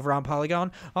 This is over on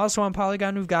Polygon. Also on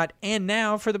Polygon, we've got, and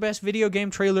now for the best video game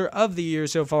trailer of the year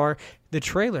so far, the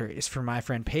trailer is for my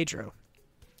friend Pedro.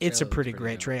 It's a pretty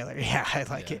great trailer. Yeah, I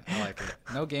like it. I like it.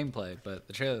 No gameplay, but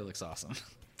the trailer looks awesome.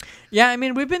 Yeah, I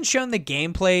mean, we've been shown the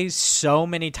gameplay so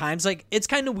many times. Like, it's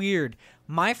kind of weird.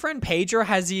 My friend Pedro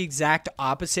has the exact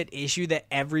opposite issue that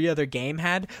every other game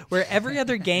had, where every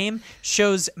other game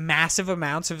shows massive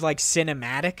amounts of like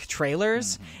cinematic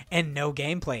trailers and no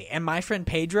gameplay. And my friend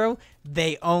Pedro,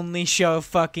 they only show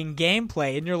fucking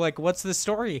gameplay. And you're like, what's the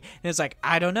story? And it's like,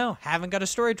 I don't know. Haven't got a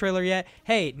story trailer yet.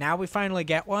 Hey, now we finally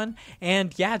get one.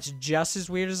 And yeah, it's just as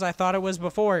weird as I thought it was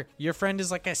before. Your friend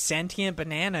is like a sentient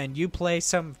banana and you play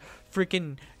some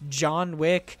freaking John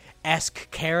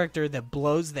Wick-esque character that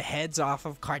blows the heads off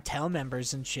of cartel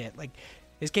members and shit. Like,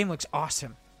 this game looks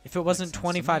awesome. If it wasn't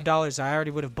 $25, I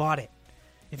already would have bought it.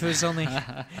 If it was only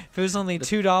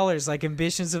 $2, like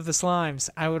Ambitions of the Slimes,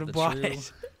 I would have bought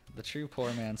it. The true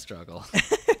poor man struggle.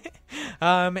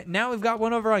 Now we've got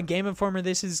one over on Game Informer.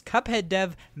 This is Cuphead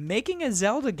dev making a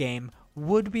Zelda game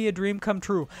would be a dream come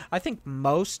true. I think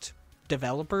most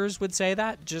developers would say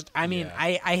that. I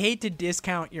hate to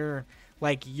discount your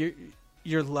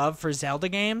love for Zelda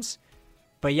games,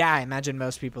 but yeah, I imagine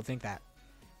most people think that.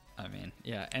 I mean,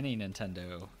 yeah, any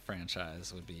Nintendo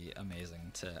franchise would be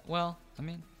amazing to... Well, I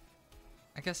mean,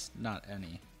 I guess not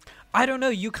any. I don't know.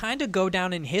 You kind of go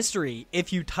down in history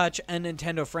if you touch a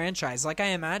Nintendo franchise. Like, I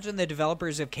imagine the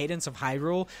developers of Cadence of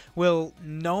Hyrule will,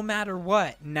 no matter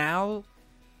what, now...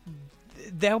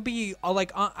 they'll be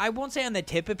like, I won't say on the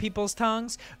tip of people's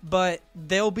tongues, but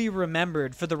they'll be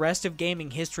remembered for the rest of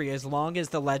gaming history as long as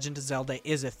The Legend of Zelda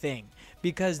is a thing,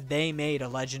 because they made a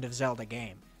Legend of Zelda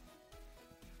game.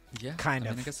 Yeah, kind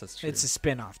of. I guess that's true. It's a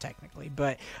spin-off technically,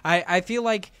 but I feel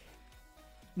like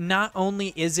not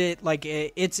only is it like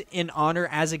it's an honor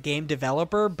as a game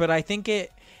developer, but I think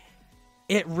it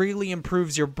really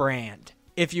improves your brand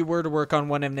if you were to work on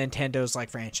one of Nintendo's like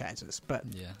franchises. But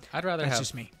yeah, I'd rather that's have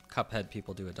just me. Cuphead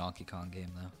people do a Donkey Kong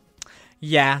game though.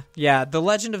 Yeah. The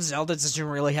Legend of Zelda doesn't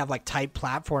really have like tight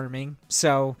platforming,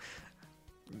 so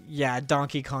yeah, a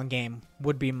Donkey Kong game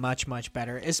would be much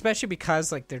better, especially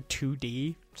because like they're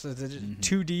 2D. So the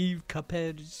 2D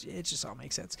Cuphead, it just all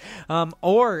makes sense.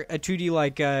 Or a 2D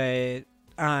like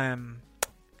how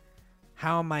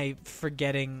am I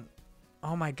forgetting?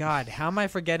 Oh my god, how am I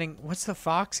forgetting? What's the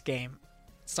Fox game?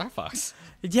 Star Fox.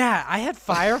 Yeah, I had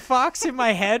Firefox in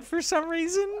my head for some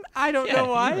reason. I don't know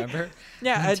why. Remember?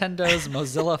 Yeah, Nintendo's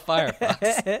Mozilla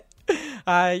Firefox.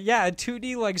 Yeah, a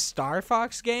 2D like Star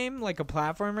Fox game, like a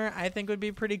platformer, I think would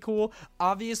be pretty cool.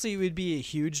 Obviously, it would be a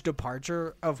huge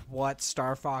departure of what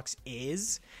Star Fox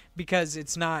is, because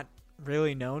it's not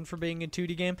really known for being a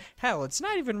 2D game. Hell, it's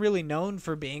not even really known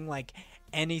for being like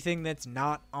anything that's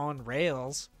not on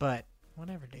rails, but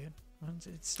whatever, dude.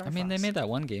 It's Star Fox. They made that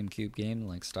one GameCube game,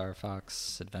 like Star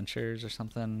Fox Adventures or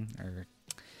something, or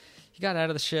he got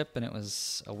out of the ship and it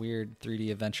was a weird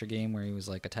 3D adventure game where he was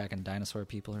like attacking dinosaur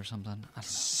people or something. I don't know.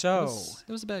 So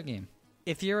it was a bad game.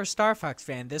 If you're a Star Fox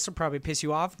fan, this will probably piss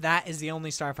you off. That is the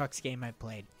only Star Fox game I've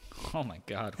played. Oh my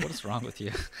god, what is wrong with you?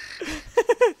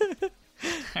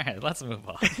 All right, let's move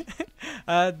on.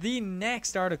 The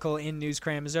next article in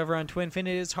Newscram is over on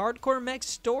Twinfinity's Hardcore Mech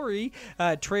Story.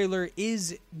 Trailer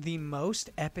is the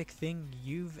most epic thing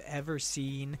you've ever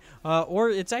seen, or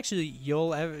it's actually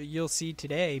you'll see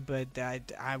today. But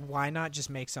why not just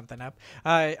make something up?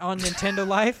 On Nintendo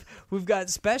Life, we've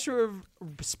got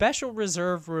Special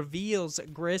Reserve reveals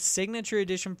Gris Signature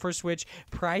Edition for Switch,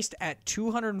 priced at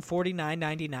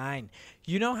 $249.99.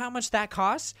 You know how much that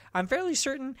costs? I'm fairly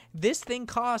certain this thing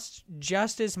costs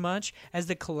just as much as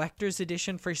the collector's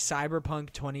edition for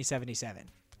Cyberpunk 2077.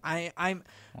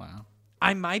 Wow.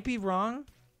 I might be wrong.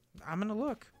 I'm gonna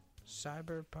look.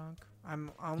 Cyberpunk. I'm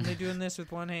only doing this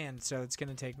with one hand, so it's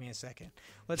gonna take me a second.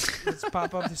 Let's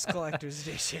pop up this collector's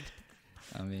edition.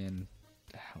 I mean,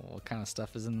 what kind of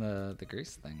stuff is in the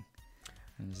Gris thing?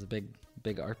 There's a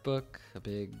big art book, a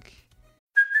big...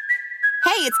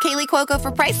 Hey, it's Kaylee Cuoco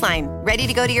for Priceline. Ready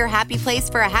to go to your happy place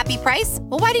for a happy price?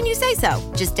 Well, why didn't you say so?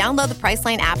 Just download the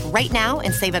Priceline app right now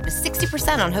and save up to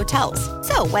 60% on hotels.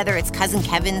 So whether it's Cousin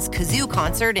Kevin's Kazoo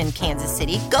Concert in Kansas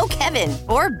City, go Kevin,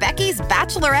 or Becky's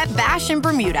Bachelorette Bash in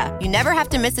Bermuda, you never have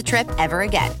to miss a trip ever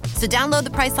again. So download the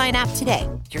Priceline app today.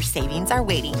 Your savings are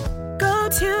waiting. Go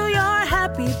to your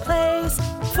happy place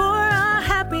for a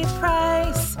happy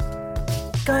price.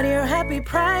 Go to your happy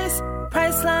price,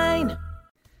 Priceline.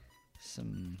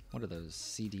 What are those,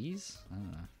 CDs? I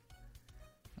don't know.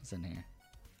 What's in here?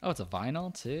 Oh, it's a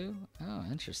vinyl too? Oh,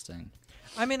 interesting.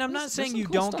 I mean, I'm not saying you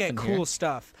cool don't stuff get in cool here.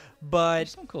 stuff, but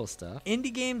There's some cool stuff.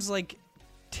 indie games like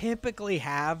typically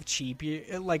have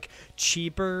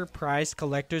cheaper priced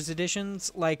collector's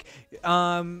editions. Like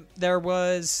there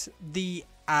was the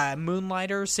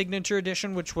Moonlighter Signature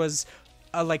Edition, which was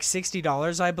like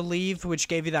 $60, I believe, which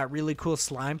gave you that really cool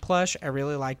slime plush. I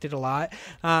really liked it a lot.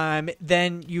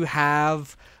 Then you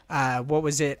have what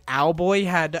was it? Owlboy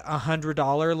had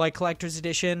 $100 like collector's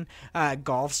edition.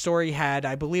 Golf Story had,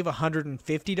 I believe,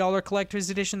 $150 collector's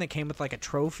edition that came with like a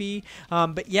trophy.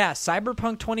 But yeah,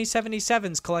 Cyberpunk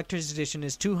 2077's collector's edition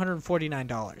is $249.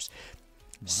 Wow.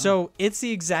 So it's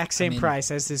the exact same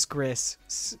price as this Gris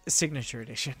Signature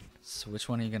Edition. So which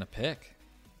one are you gonna pick?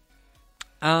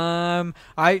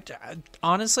 I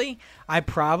honestly,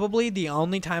 the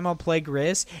only time I'll play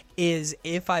Gris is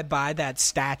if I buy that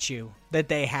statue that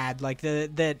they had, like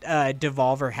that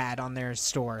Devolver had on their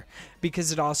store,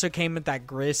 because it also came with that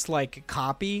Gris like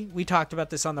copy. We talked about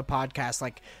this on the podcast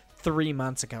like 3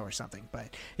 months ago or something,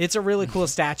 but it's a really cool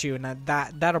statue, and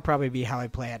that'll probably be how I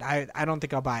play it. I don't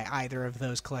think I'll buy either of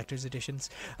those collector's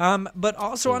editions. But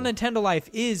also on Nintendo Life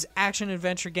is action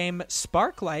adventure game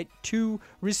Sparklight to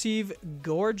receive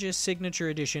gorgeous signature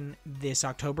edition this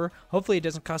October. Hopefully it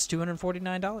doesn't cost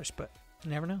 $249, but you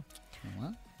never know.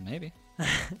 Well, maybe.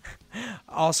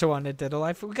 Also on Nintendo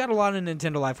Life, we got a lot of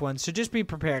Nintendo Life ones, so just be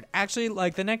prepared. Actually,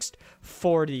 like the next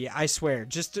 40, I swear,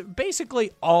 just basically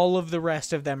all of the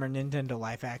rest of them are Nintendo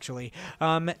Life, actually.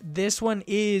 This one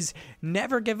is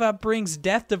Never Give Up brings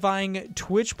death-defying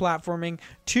Twitch platforming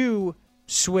to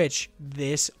Switch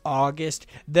this August.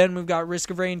 Then we've got Risk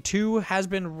of Rain 2 has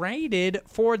been rated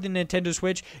for the Nintendo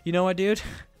Switch. You know what, dude?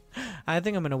 I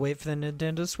think I'm going to wait for the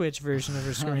Nintendo Switch version of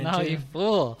Risk of Rain 2. No, you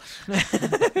fool.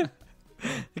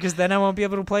 because then I won't be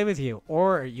able to play with you,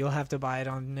 or you'll have to buy it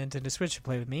on Nintendo Switch to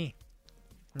play with me.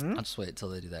 I'll just wait until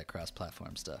they do that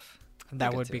cross-platform stuff.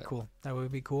 That would be cool. That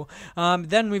would be cool.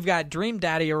 Then we've got Dream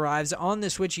Daddy arrives on the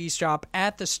Switch eShop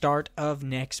at the start of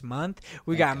next month.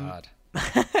 God.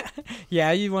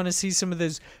 Yeah, you want to see some of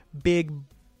those big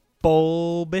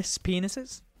bulbous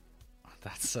penises?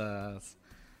 That's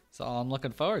all I'm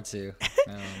looking forward to.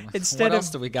 Instead what of- else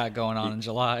do we got going on in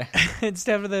July?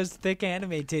 Instead of those thick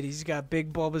anime titties, you got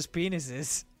big bulbous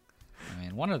penises. I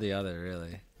mean, one or the other,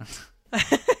 really.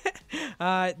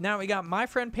 Now we got My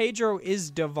Friend Pedro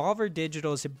is Devolver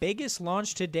Digital's biggest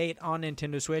launch to date on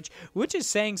Nintendo Switch, which is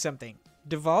saying something.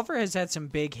 Devolver has had some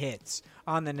big hits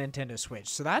on the Nintendo Switch,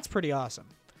 so that's pretty awesome.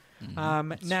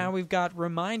 Now we've got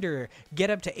Reminder, get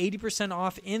up to 80%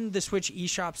 off in the Switch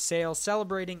eShop sale,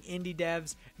 celebrating indie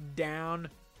devs down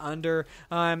under.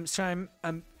 So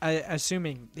I'm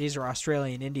assuming these are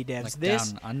Australian indie devs. Like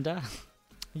down under?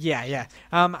 Yeah.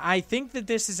 I think that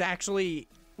this is actually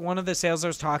one of the sales I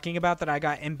was talking about that I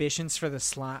got ambitions for the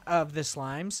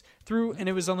slimes through, and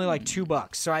it was only like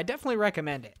 $2. So I definitely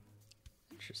recommend it.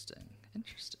 Interesting.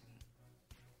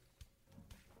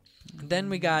 Then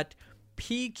we got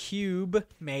P-Cube,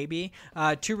 maybe,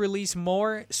 to release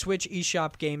more Switch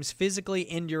eShop games physically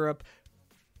in Europe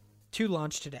to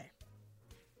launch today.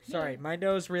 Sorry, my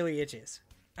nose really itches.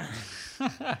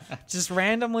 Just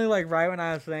randomly, like right when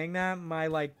I was saying that, my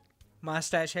like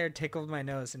mustache hair tickled my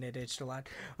nose and it itched a lot.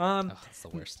 That's the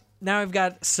worst. Now we've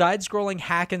got side-scrolling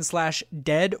hack and slash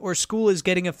Dead or School is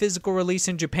getting a physical release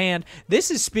in Japan.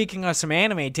 This is speaking of some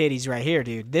anime titties right here,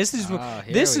 dude. This is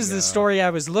the story I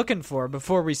was looking for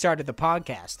before we started the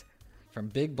podcast. From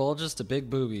big bulges to big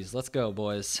boobies. Let's go,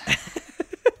 boys.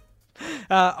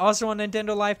 Also on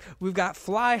Nintendo Life, we've got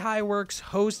Fly High Works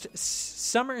host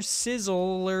Summer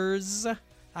Sizzlers.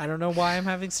 I don't know why I'm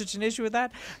having such an issue with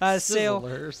that.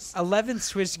 Sale, 11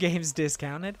 Switch games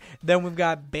discounted. Then we've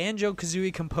got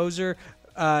Banjo-Kazooie composer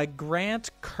Grant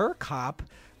Kirkhope,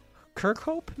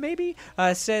 maybe,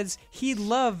 says he'd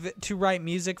love to write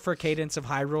music for Cadence of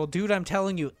Hyrule. Dude, I'm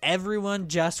telling you, everyone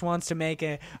just wants to make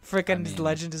a freaking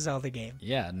Legend of Zelda game.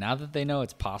 Yeah, now that they know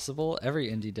it's possible, every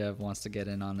indie dev wants to get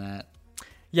in on that.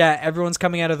 Yeah, everyone's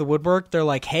coming out of the woodwork. They're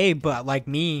like, hey, but like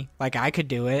me, like I could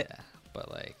do it. Yeah,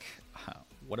 but like...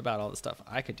 what about all the stuff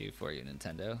I could do for you,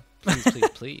 Nintendo?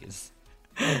 Please.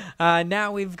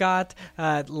 Now we've got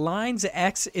Lines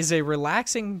X is a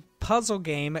relaxing puzzle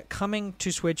game coming to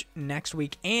Switch next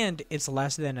week, and it's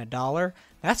less than $1.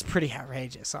 That's pretty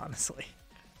outrageous, honestly.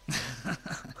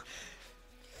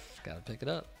 Gotta pick it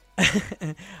up.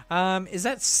 Is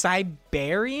that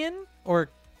Siberian or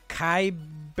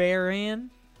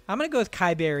Kyberian? I'm going to go with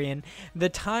Kyberian. The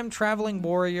time-traveling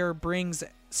warrior brings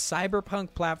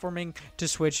cyberpunk platforming to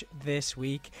Switch this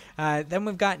week. Then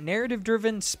we've got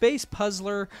narrative-driven space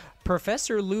puzzler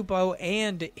Professor Lupo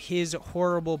and his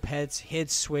horrible pets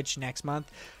hits Switch next month.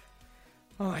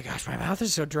 Oh my gosh, my mouth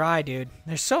is so dry, dude.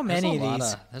 There's so many of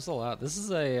these. There's a lot. This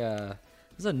is a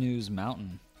news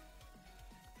mountain.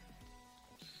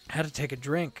 I had to take a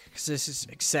drink because this is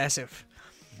excessive.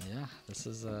 Yeah, this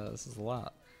is a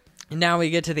lot. And now we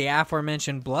get to the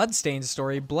aforementioned Bloodstained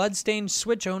story. Bloodstained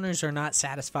Switch owners are not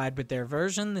satisfied with their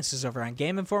version. This is over on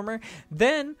Game Informer.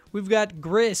 Then we've got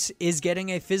Gris is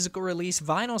getting a physical release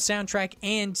vinyl soundtrack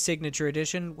and signature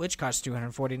edition, which costs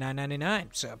 $249.99.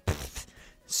 So,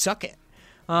 suck it.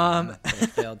 They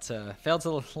failed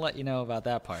to let you know about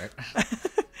that part.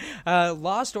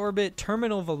 Lost Orbit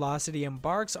Terminal Velocity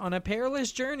embarks on a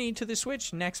perilous journey to the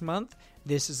Switch next month.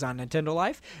 This is on Nintendo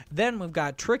Life. Then we've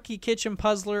got Tricky Kitchen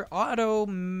Puzzler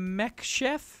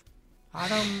Automachef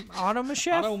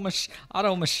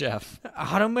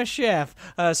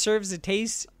serves a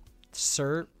taste.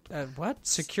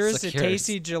 Secures a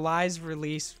tasty July's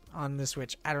release on the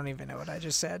Switch. I don't even know what I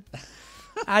just said.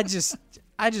 I just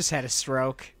had a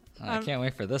stroke. I can't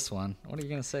wait for this one. What are you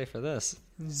gonna say for this?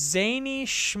 Zany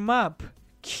Shmup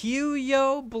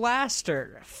Q-Yo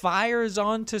Blaster fires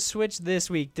onto Switch this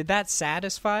week. Did that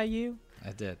satisfy you?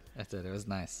 I did. It was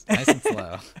nice. Nice and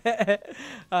slow.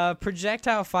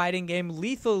 Projectile fighting game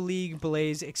Lethal League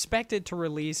Blaze expected to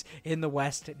release in the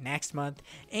West next month.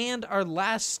 And our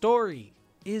last story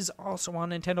is also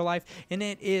on Nintendo Life, and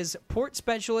it is port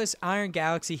specialist Iron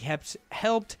Galaxy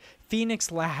helped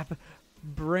Phoenix Lab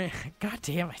bring... God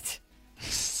damn it.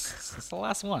 It's the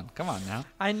last one. Come on now.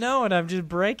 I know, and I'm just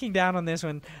breaking down on this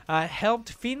one.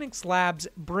 Helped Phoenix Labs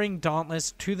bring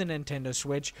Dauntless to the Nintendo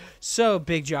Switch. So,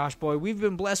 Big Josh Boy, we've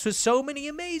been blessed with so many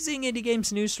amazing indie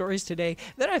games news stories today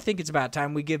that I think it's about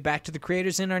time we give back to the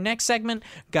creators in our next segment,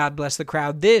 God Bless the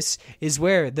Crowd. This is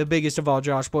where the biggest of all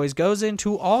Josh Boys goes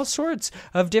into all sorts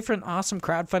of different awesome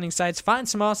crowdfunding sites,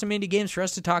 finds some awesome indie games for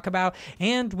us to talk about,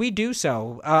 and we do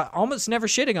so. Almost never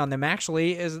shitting on them,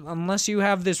 actually, unless you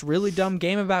have this really dumb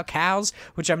game about cows,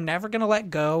 which I'm never going to let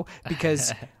go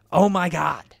because, oh my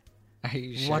God. Are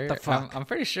you sure? What the fuck? I'm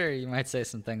pretty sure you might say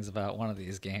some things about one of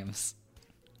these games.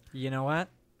 You know what?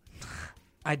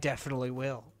 I definitely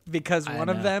will. Because one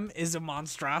of them is a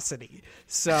monstrosity.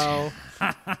 So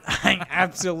I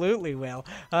absolutely will.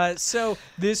 So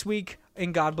this week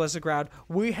in God Bless the Crowd,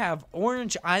 we have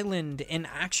Orange Island, an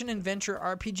action-adventure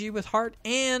RPG with heart,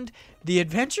 and The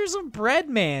Adventures of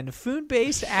Breadman,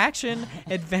 food-based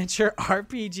action-adventure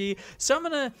RPG. So I'm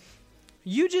going to...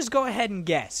 You just go ahead and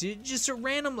guess. Just a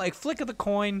random, like, flick of the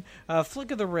coin, flick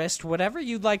of the wrist, whatever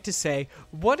you'd like to say.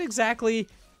 What exactly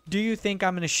do you think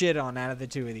I'm going to shit on out of the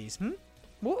two of these?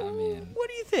 What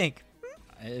do you think?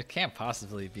 It can't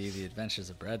possibly be The Adventures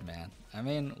of Breadman. I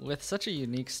mean, with such a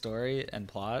unique story and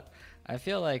plot, I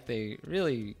feel like they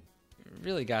really,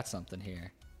 really got something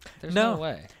here. There's no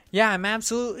way. Yeah, I'm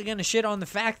absolutely going to shit on the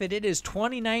fact that it is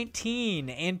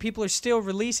 2019 and people are still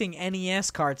releasing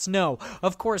NES carts. No,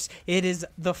 of course, it is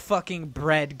the fucking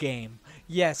bread game.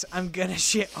 Yes, I'm going to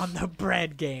shit on the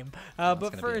bread game.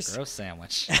 But first, be a gross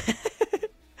sandwich.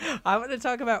 I want to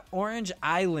talk about Orange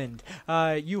Island.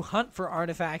 You hunt for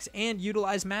artifacts and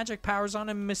utilize magic powers on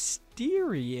a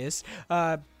mysterious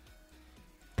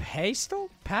pastel.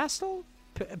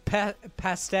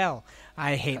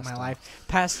 I hate my life.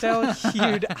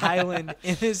 Pastel-hued island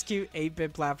in this cute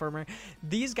 8-bit platformer.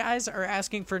 These guys are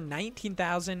asking for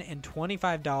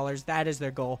 $19,025. That is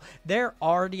their goal. They're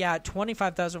already at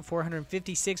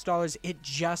 $25,456. It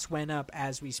just went up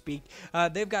as we speak.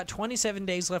 They've got 27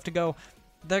 days left to go.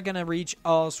 They're going to reach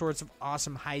all sorts of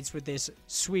awesome heights with this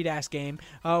sweet-ass game.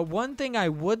 One thing I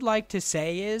would like to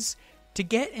say is to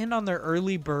get in on their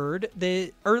early bird,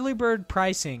 the early bird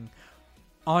pricing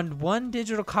on one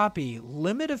digital copy,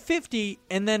 limit of 50,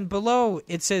 and then below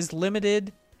it says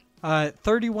limited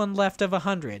 31 left of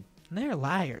 100. And they're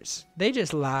liars. They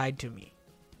just lied to me.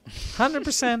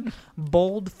 100%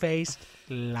 bold-faced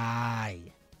lie.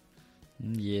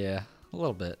 Yeah, a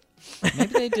little bit.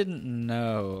 Maybe they didn't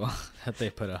know that they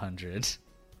put 100.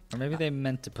 Or maybe they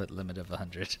meant to put limit of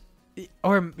 100.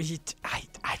 Or,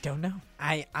 I don't know.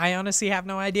 I honestly have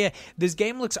no idea. This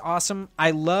game looks awesome.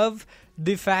 I love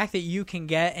the fact that you can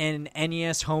get an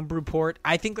NES homebrew port.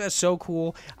 I think that's so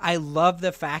cool. I love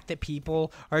the fact that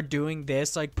people are doing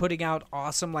this, like putting out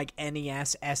awesome like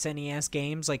NES, SNES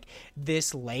games like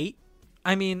this late.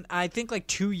 I mean, I think like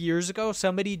 2 years ago,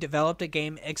 somebody developed a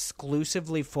game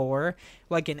exclusively for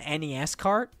like an NES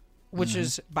cart, which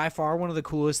is by far one of the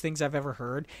coolest things I've ever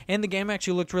heard. And the game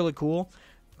actually looked really cool.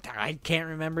 I can't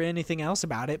remember anything else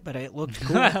about it, but it looked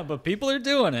cool. But people are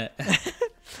doing it.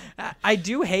 I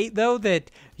do hate, though,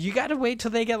 that you got to wait till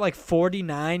they get like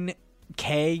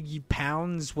 49K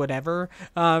pounds, whatever,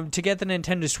 to get the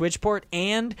Nintendo Switch port,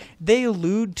 and they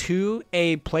allude to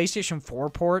a PlayStation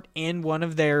 4 port in one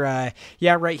of their,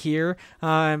 right here,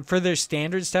 for their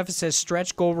standard stuff. It says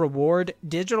stretch goal reward,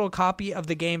 digital copy of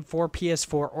the game for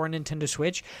PS4 or Nintendo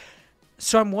Switch.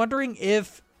 So I'm wondering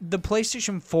if the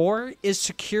PlayStation 4 is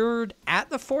secured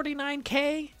at the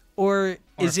 49K, or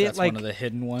is it like one of the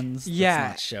hidden ones that's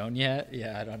not shown yet?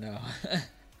 Yeah, I don't know.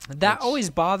 That always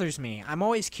bothers me. I'm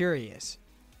always curious.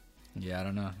 Yeah, I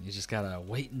don't know. You just gotta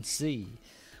wait and see,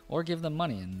 or give them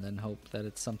money and then hope that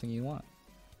it's something you want.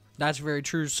 That's very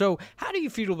true. So, how do you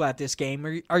feel about this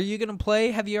game? Are you gonna play?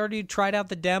 Have you already tried out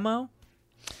the demo?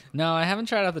 No, I haven't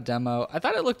tried out the demo. I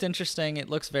thought it looked interesting. It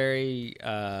looks very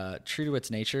true to its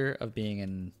nature of being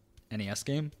an NES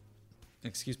game.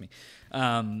 Excuse me.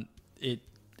 It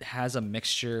has a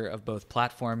mixture of both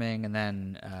platforming and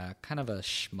then kind of a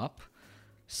shmup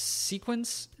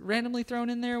sequence randomly thrown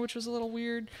in there, which was a little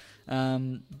weird.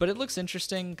 But it looks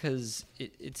interesting because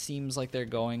it seems like they're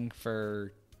going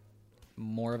for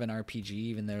more of an RPG,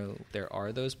 even though there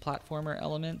are those platformer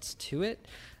elements to it.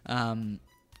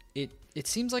 It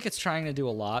seems like it's trying to do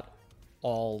a lot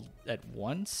all at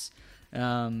once,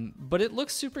 but it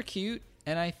looks super cute.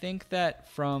 And I think that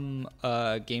from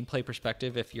a gameplay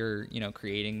perspective, if you're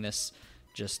creating this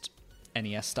just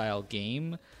NES style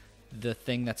game, the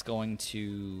thing that's going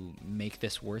to make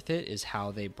this worth it is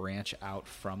how they branch out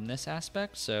from this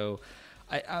aspect. So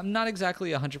I'm not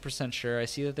exactly 100% sure. I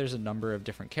see that there's a number of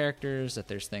different characters, that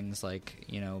there's things like,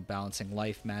 balancing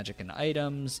life, magic, and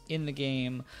items in the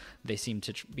game. They seem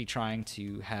to be trying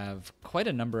to have quite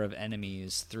a number of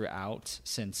enemies throughout,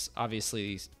 since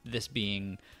obviously this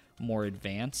being more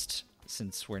advanced,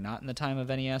 since we're not in the time of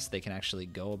NES, they can actually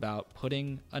go about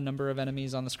putting a number of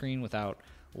enemies on the screen without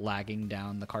lagging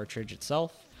down the cartridge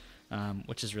itself.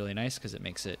 Which is really nice because it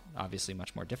makes it obviously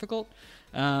much more difficult.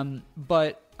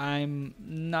 But I'm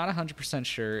not 100%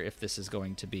 sure if this is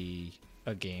going to be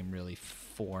a game really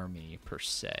for me per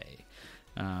se.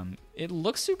 It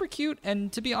looks super cute,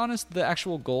 and to be honest, the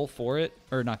actual goal for it,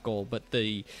 or not goal, but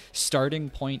the starting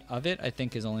point of it, I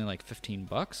think is only like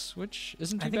 $15, which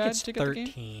isn't too bad to get the game.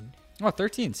 13. Oh,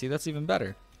 13. See, that's even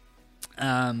better.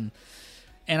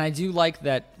 And I do like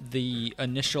that the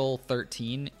initial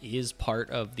 13 is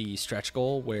part of the stretch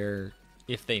goal, where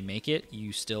if they make it,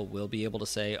 you still will be able to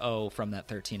say, oh, from that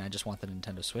 13, I just want the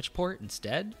Nintendo Switch port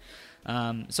instead.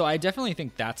 So I definitely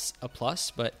think that's a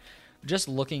plus, but just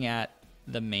looking at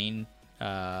the main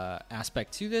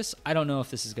aspect to this, I don't know if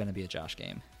this is going to be a Josh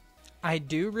game. I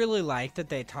do really like that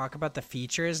they talk about the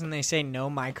features and they say no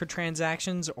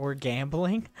microtransactions or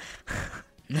gambling.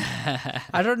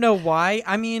 I don't know why.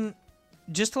 I mean,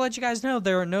 just to let you guys know,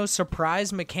 there are no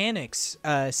surprise mechanics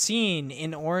seen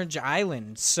in Orange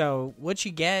Island. So what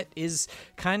you get is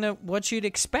kind of what you'd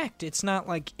expect. It's not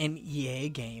like an EA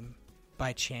game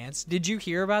by chance. Did you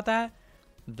hear about that?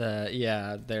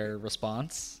 Their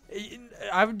response.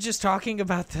 I'm just talking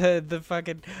about the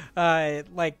fucking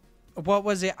what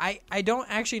was it? I don't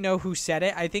actually know who said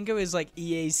it. I think it was like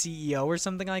EA CEO or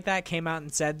something like that came out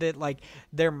and said that like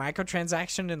their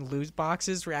microtransaction and loot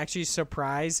boxes were actually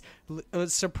surprise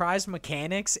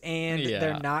mechanics and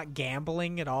they're not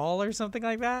gambling at all or something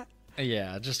like that.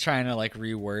 Yeah, just trying to like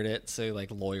reword it so like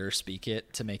lawyer speak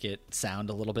it to make it sound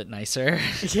a little bit nicer.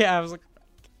 Yeah, I was like,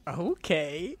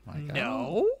 okay,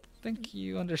 no. I think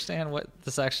you understand what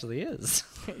this actually is.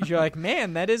 You're like,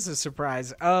 man, that is a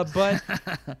surprise. But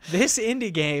this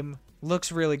indie game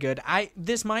looks really good.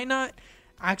 This might not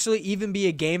actually even be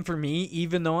a game for me,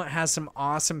 even though it has some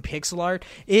awesome pixel art.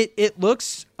 It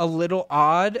looks a little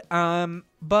odd,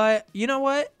 but you know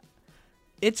what?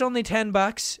 It's only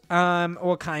 $10.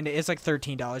 Well, kind of. It's like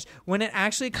 $13. When it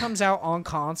actually comes out on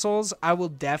consoles, I will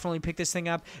definitely pick this thing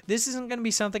up. This isn't going to be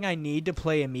something I need to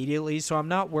play immediately, so I'm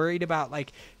not worried about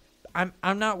like.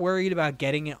 I'm not worried about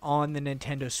getting it on the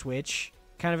Nintendo Switch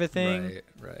kind of a thing.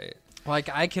 Right. Like,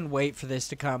 I can wait for this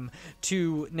to come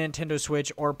to Nintendo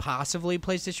Switch or possibly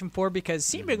PlayStation 4 because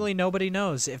seemingly nobody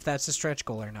knows if that's a stretch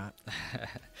goal or not.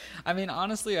 I mean,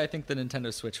 honestly, I think the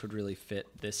Nintendo Switch would really fit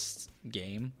this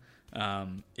game.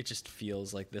 It just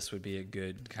feels like this would be a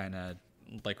good kind of,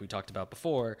 like we talked about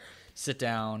before, sit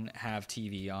down, have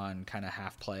TV on, kind of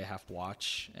half play, half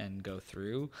watch, and go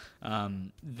through.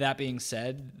 That being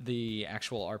said, the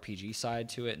actual RPG side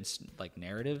to it and like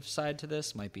narrative side to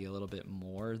this might be a little bit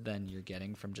more than you're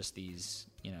getting from just these,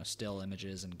 still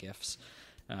images and GIFs.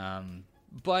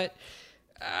 But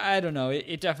I don't know.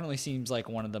 It definitely seems like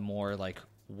one of the more like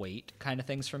wait kind of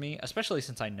things for me, especially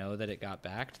since I know that it got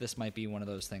backed. This might be one of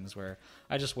those things where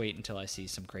I just wait until I see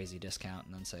some crazy discount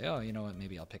and then say, oh, you know what,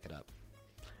 maybe I'll pick it up.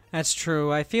 That's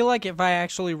true. I feel like if I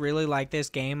actually really like this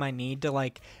game, I need to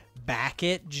like back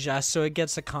it just so it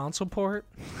gets a console port.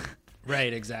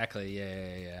 Right, exactly.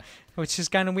 Yeah. Which is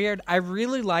kind of weird. I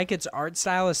really like its art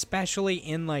style, especially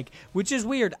in like, which is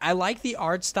weird. I like the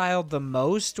art style the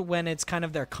most when it's kind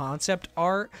of their concept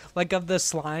art, like of the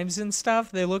slimes and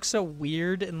stuff. They look so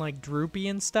weird and like droopy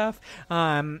and stuff.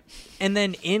 And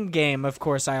then in game, of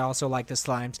course, I also like the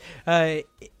slimes.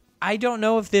 I don't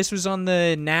know if this was on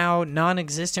the now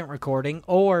non-existent recording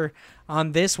or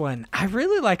on this one. I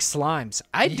really like slimes.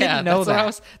 I didn't know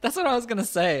that. That's what I was going to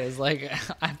say. Is like,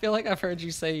 I feel like I've heard you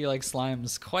say you like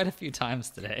slimes quite a few times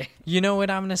today. You know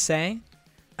what I'm going to say?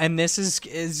 And this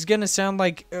is going to sound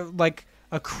like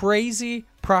a crazy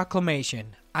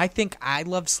proclamation. I think I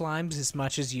love slimes as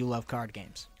much as you love card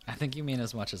games. I think you mean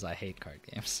as much as I hate card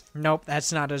games. Nope,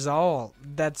 that's not at all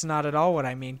what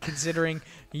I mean, considering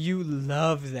you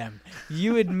love them.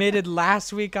 You admitted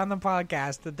last week on the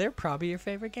podcast that they're probably your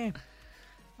favorite game.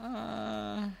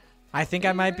 I think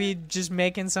I might be just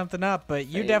making something up, but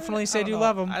you definitely said you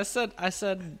love them. I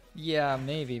said, yeah,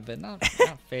 maybe, but not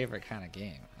favorite kind of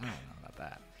game. I don't know about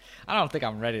that. I don't think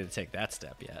I'm ready to take that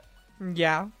step yet.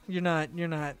 Yeah, you're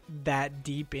not that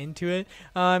deep into it.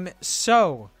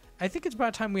 So I think it's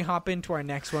about time we hop into our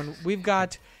next one. We've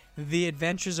got The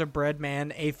Adventures of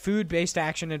Breadman, a food-based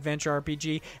action-adventure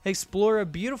RPG. Explore a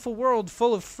beautiful world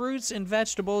full of fruits and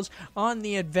vegetables on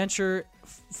the adventure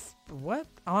what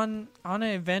on an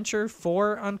adventure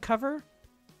for uncover?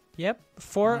 Yep,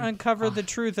 for uncover the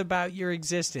truth about your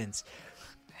existence.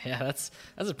 Yeah, that's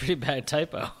a pretty bad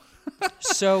typo.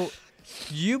 So,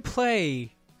 you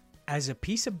play as a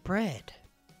piece of bread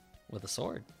With a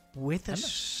sword with a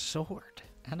sword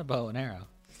and a bow and arrow,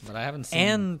 but I haven't seen.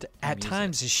 and the at music.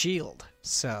 times a shield.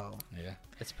 So, Yeah,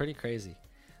 it's pretty crazy.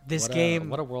 this What game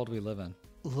what a world we live in.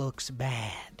 looks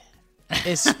bad.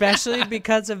 Especially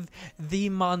because of the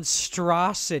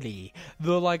monstrosity,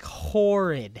 the like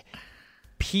horrid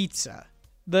pizza.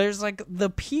 There's like the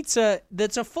pizza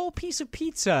that's a full piece of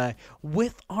pizza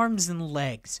with arms and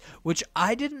legs, which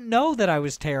I didn't know that I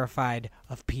was terrified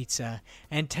of pizza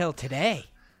until today.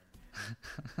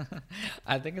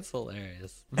 I think it's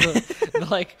hilarious.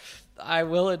 Like, I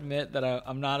will admit that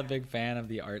I'm not a big fan of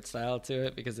the art style to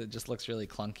it because it just looks really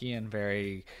clunky and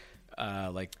very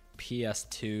like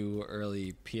PS2,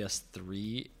 early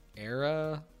PS3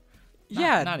 era.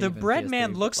 Not The even bread PS3,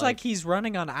 man but, looks like he's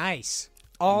running on ice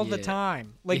all the Yeah.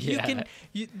 time. Like Yeah.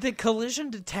 the collision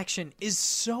detection is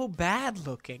so bad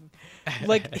looking.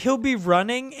 Like he'll be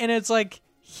running and it's like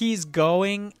he's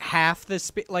going half the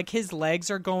speed. Like his legs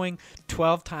are going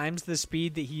 12 times the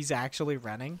speed that he's actually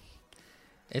running.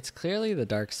 It's clearly the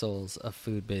Dark Souls of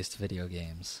food-based video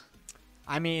games.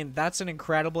 I mean, that's an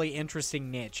incredibly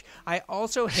interesting niche. I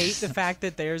also hate the fact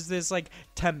that there's this like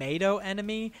tomato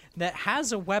enemy that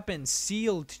has a weapon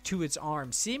sealed to its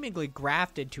arm, seemingly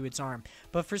grafted to its arm,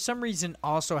 but for some reason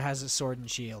also has a sword and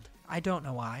shield. I don't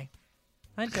know why.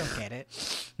 I don't get it.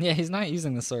 Yeah, he's not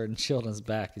using the sword and shield on his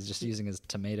back. He's just using his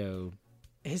tomato.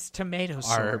 His tomato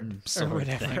Arm sword, sword or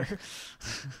whatever.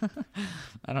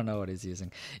 I don't know what he's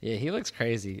using. Yeah, he looks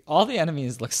crazy. All the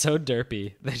enemies look so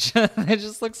derpy. They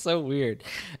just look so weird.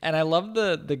 And I love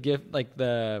the gift, like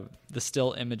the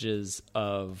still images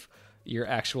of your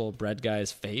actual bread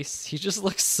guy's face. He just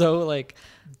looks so like,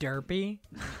 Derpy.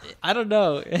 I don't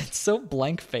know. It's so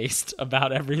blank faced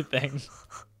about everything.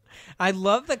 I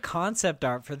love the concept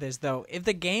art for this, though. If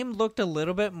the game looked a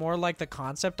little bit more like the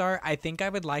concept art, I think I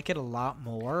would like it a lot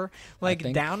more. Like,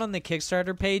 think- down on the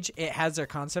Kickstarter page, it has their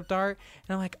concept art,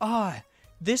 and I'm like,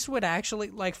 this would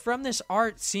actually, like, from this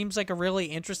art, seems like a really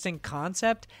interesting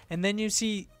concept, and then you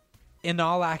see, in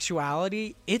all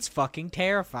actuality, it's fucking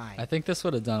terrifying. I think this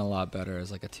would have done a lot better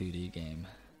as like a 2D game.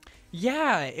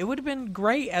 Yeah, it would have been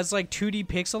great as like 2D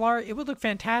pixel art. It would look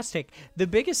fantastic. The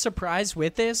biggest surprise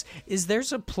with this is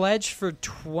there's a pledge for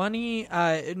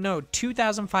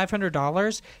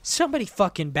 $2,500. Somebody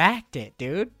fucking backed it,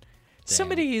 dude.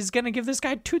 Somebody is gonna give this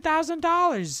guy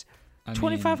 $2,000. I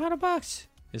mean, $2,500.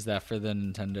 Is that for the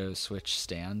Nintendo Switch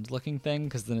stand looking thing?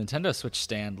 Because the Nintendo Switch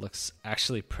stand looks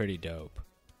actually pretty dope.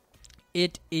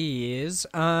 It is.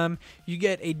 You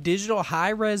get a digital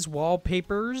high-res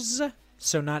wallpapers.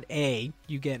 So not a,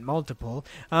 you get multiple.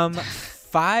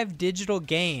 5 digital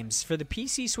games for the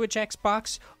PC, Switch,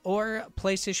 Xbox, or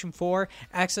PlayStation 4.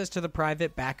 Access to the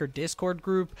private backer Discord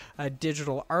group. A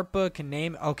digital art book.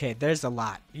 Name. Okay, there's a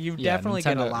lot. You definitely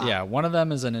get a lot. Yeah, one of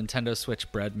them is a Nintendo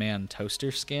Switch Breadman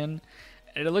toaster skin.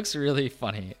 And it looks really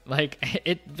funny. Like,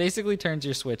 it basically turns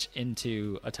your Switch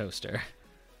into a toaster.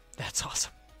 That's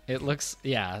awesome. It looks,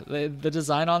 the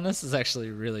design on this is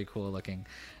actually really cool looking.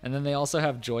 And then they also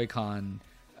have Joy-Con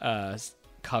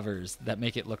covers that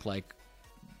make it look like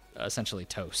essentially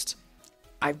toast.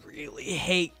 I really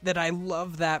hate that I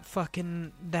love that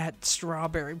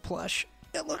strawberry plush.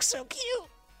 It looks so cute.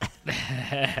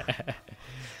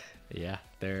 Yeah,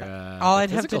 they're All the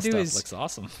I'd have to physical do stuff is looks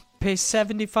awesome. Pay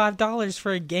 $75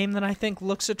 for a game that I think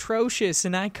looks atrocious,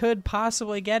 and I could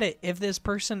possibly get it if this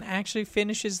person actually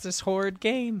finishes this horrid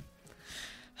game.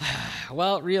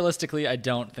 Well, realistically, I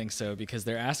don't think so because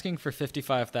they're asking for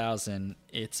 $55,000.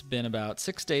 It's been about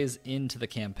 6 days into the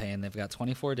campaign. They've got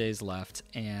 24 days left,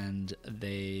 and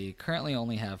they currently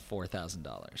only have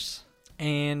 $4,000.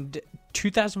 And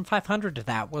 $2,500 of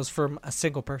that was from a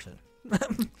single person.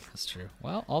 That's true.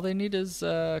 Well, all they need is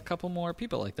a couple more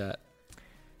people like that.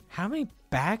 How many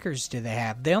backers do they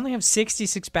have? They only have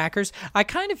 66 backers. I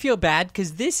kind of feel bad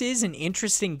because this is an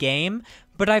interesting game,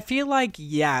 but I feel like,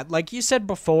 like you said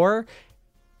before,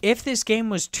 if this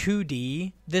game was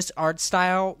 2D, this art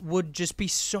style would just be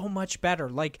so much better.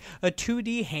 Like a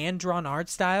 2D hand-drawn art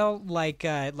style, like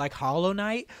Hollow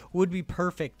Knight, would be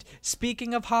perfect.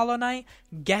 Speaking of Hollow Knight,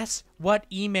 guess what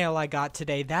email I got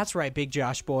today? That's right, Big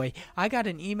Josh boy. I got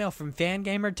an email from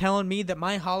Fangamer telling me that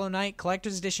my Hollow Knight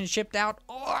Collector's Edition shipped out.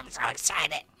 Oh, I'm so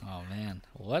excited. Oh man,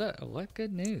 what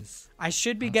good news! I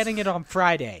should be getting it on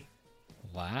Friday.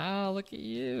 Wow, look at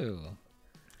you.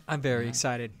 I'm very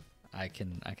excited. I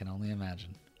can only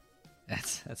imagine.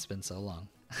 It's been so long.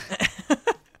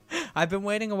 I've been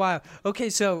waiting a while. Okay,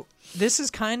 so this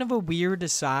is kind of a weird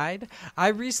aside. I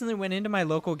recently went into my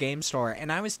local game store,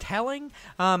 and I was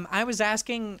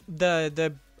asking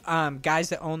the guys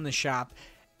that own the shop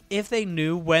if they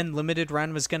knew when Limited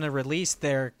Run was going to release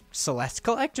their Celeste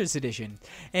Collector's Edition.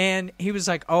 And he was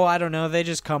like, oh, I don't know, they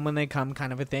just come when they come,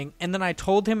 kind of a thing. And then I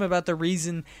told him about the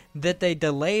reason that they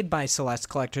delayed my Celeste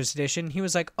Collector's Edition. He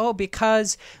was like, oh,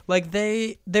 because like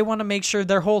they want to make sure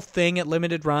their whole thing at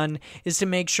Limited Run is to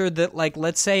make sure that, like,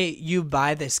 let's say you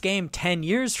buy this game 10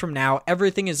 years from now,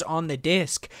 everything is on the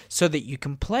disc so that you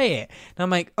can play it. And I'm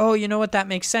like, oh, you know what, that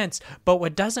makes sense. But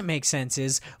what doesn't make sense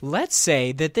is, let's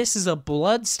say that this is a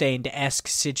Bloodstained-esque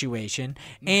situation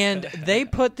and they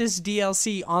put this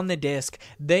DLC on the disc,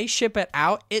 they ship it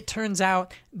out, it turns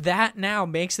out that now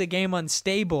makes the game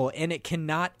unstable and it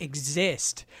cannot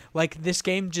exist. Like, this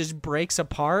game just breaks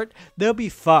apart, they'll be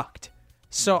fucked.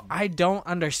 So I don't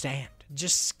understand.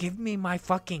 Just give me my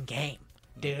fucking game,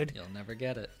 dude. You'll never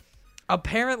get it.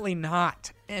 Apparently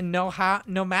not. And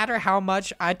no matter how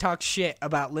much I talk shit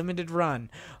about Limited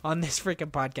Run on this freaking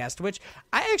podcast, which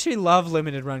I actually love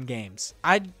Limited Run games.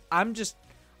 I'm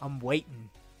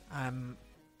waiting. I'm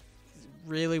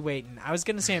really waiting. I was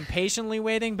gonna say I'm patiently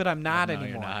waiting, but I'm not anymore.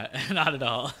 You're not. Not at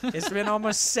all. It's been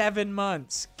almost 7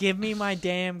 months. Give me my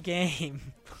damn game.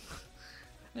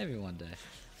 Maybe one day.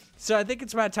 So I think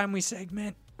it's about time we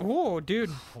segment. Oh, dude.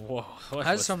 Whoa.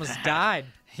 I just almost died.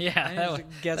 Yeah,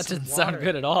 Get that some didn't sound water.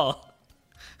 good at all.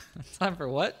 Time for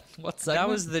what? What segment? That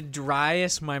was the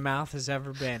driest my mouth has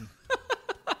ever been.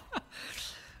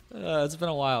 It's been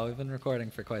a while. We've been recording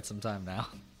for quite some time now.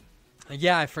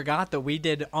 Yeah, I forgot that we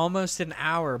did almost an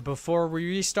hour before we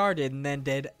restarted and then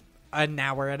did an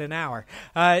hour at an hour.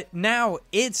 Now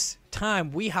it's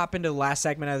time we hop into the last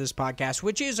segment of this podcast,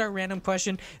 which is our random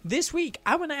question. This week,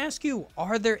 I want to ask you,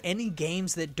 are there any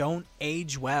games that don't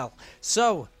age well?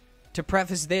 So, to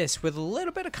preface this with a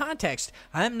little bit of context,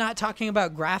 I'm not talking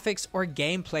about graphics or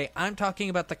gameplay. I'm talking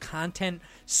about the content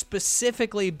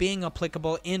specifically being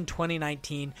applicable in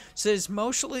 2019. So it's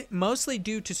mostly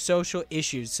due to social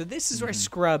issues. So this is where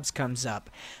Scrubs comes up.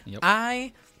 Yep.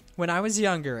 When I was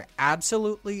younger,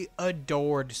 absolutely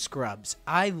adored Scrubs.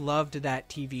 I loved that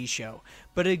TV show.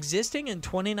 But existing in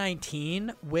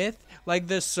 2019 with like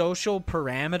the social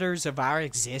parameters of our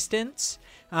existence,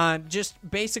 just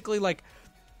basically like,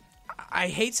 I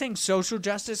hate saying social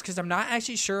justice because I'm not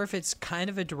actually sure if it's kind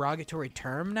of a derogatory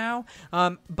term now.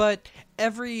 But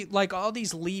all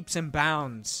these leaps and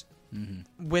bounds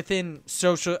within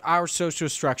our social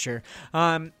structure,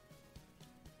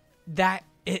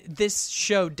 this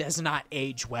show does not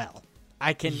age well.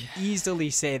 I can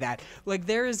easily say that. Like,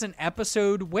 there is an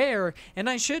episode where, and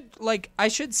I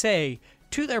should say,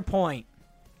 to their point,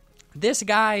 this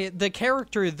guy, the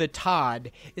character, the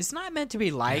Todd, is not meant to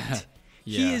be liked.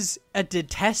 He is a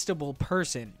detestable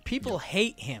person. People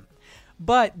hate him.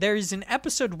 But there's an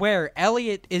episode where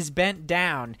Elliot is bent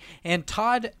down and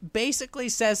Todd basically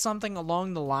says something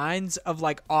along the lines of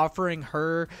like offering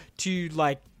her to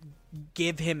like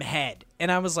give him head.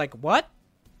 And I was like, what?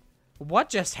 What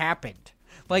just happened?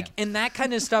 Like, and that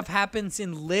kind of stuff happens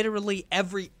in literally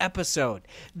every episode.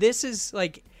 This is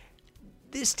like,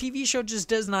 this TV show just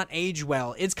does not age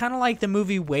well. It's kind of like the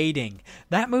movie Waiting.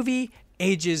 That movie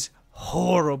ages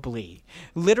horribly,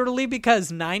 literally,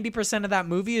 because 90% of that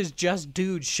movie is just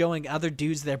dudes showing other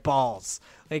dudes their balls.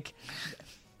 Like,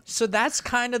 so that's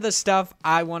kind of the stuff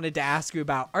I wanted to ask you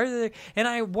about. And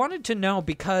I wanted to know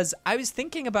because I was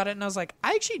thinking about it and I was like,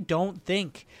 I actually don't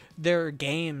think there are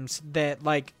games that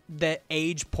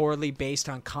age poorly based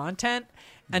on content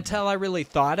until I really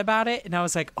thought about it, and I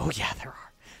was like, oh yeah, there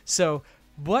are. So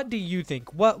what do you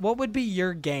think? What would be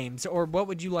your games, or what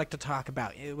would you like to talk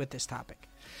about with this topic?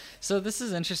 So this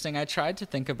is interesting. I tried to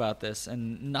think about this,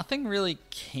 and nothing really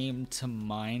came to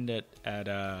mind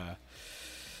at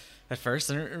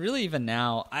first, and really even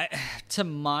now. To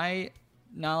my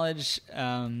knowledge,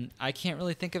 I can't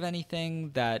really think of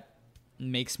anything that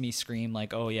makes me scream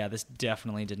like, "Oh yeah, this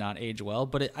definitely did not age well."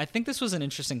 But I think this was an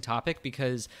interesting topic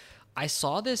because I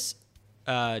saw this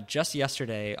just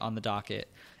yesterday on the docket,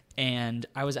 and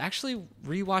I was actually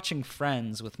rewatching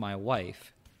Friends with my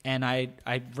wife. And I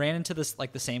ran into this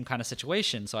like the same kind of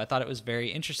situation. So I thought it was very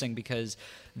interesting because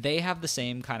they have the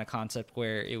same kind of concept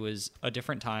where it was a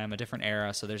different time, a different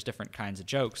era. So there's different kinds of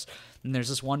jokes. And there's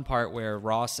this one part where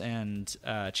Ross and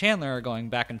Chandler are going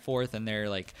back and forth, and they're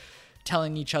like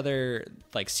telling each other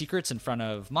like secrets in front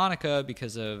of Monica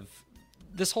because of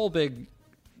this whole big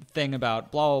thing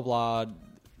about blah, blah, blah.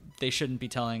 They shouldn't be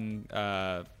telling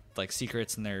like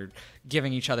secrets, and they're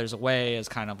giving each other's away as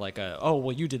kind of like a, oh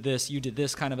well, you did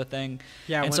this kind of a thing.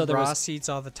 Yeah, and when so there Ross eats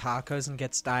all the tacos and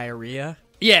gets diarrhea.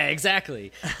 Yeah,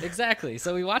 exactly.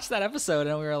 So we watched that episode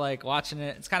and we were like watching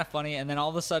it. It's kind of funny. And then all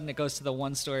of a sudden it goes to the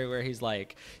one story where he's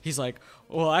like,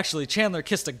 well, actually Chandler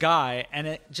kissed a guy, and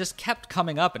it just kept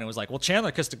coming up, and it was like, well,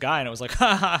 Chandler kissed a guy, and it was like,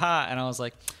 ha ha ha. And I was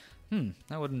like,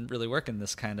 that wouldn't really work in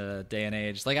this kind of day and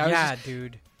age. Like,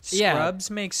 Dude. Yeah. Scrubs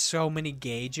makes so many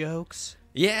gay jokes.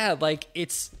 Yeah, like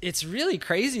it's really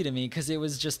crazy to me, because it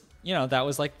was just, that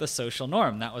was like the social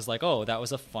norm. That was like, oh, that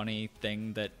was a funny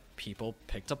thing that people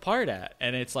picked apart at.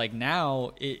 And it's like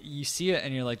now you see it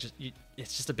and you're like,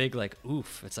 it's just a big like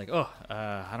oof. It's like,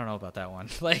 I don't know about that one.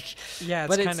 Like, yeah,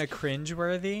 it's kind of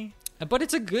cringeworthy. But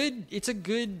it's a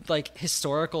good like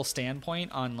historical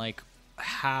standpoint on like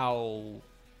how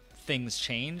things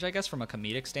change, I guess, from a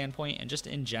comedic standpoint and just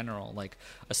in general, like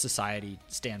a society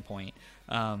standpoint.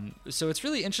 So it's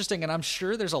really interesting, and I'm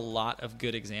sure there's a lot of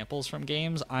good examples from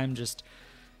games. I'm just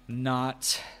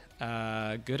not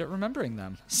good at remembering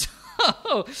them.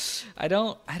 So I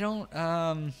don't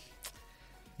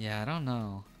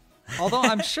know. Although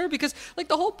I'm sure, because like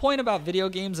the whole point about video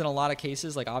games in a lot of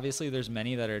cases, like obviously there's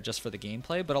many that are just for the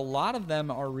gameplay, but a lot of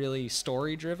them are really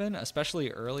story driven,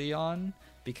 especially early on,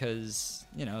 because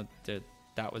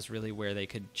that was really where they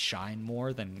could shine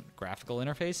more than graphical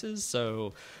interfaces.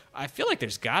 So I feel like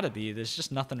there's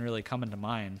just nothing really coming to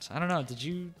mind. I don't know. Did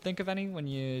you think of any when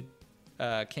you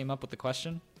came up with the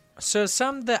question? So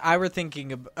some that I were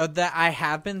thinking of, that I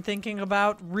have been thinking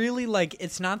about, really, like,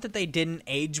 it's not that they didn't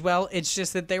age well, it's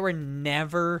just that they were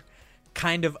never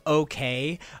kind of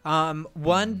okay.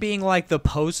 One being like the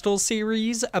Postal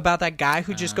series about that guy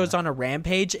who just goes on a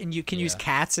rampage, and you can use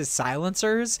cats as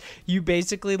silencers. You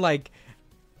basically like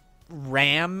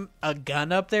ram a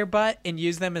gun up their butt and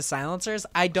use them as silencers.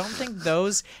 I don't think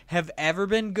those have ever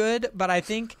been good, but I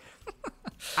think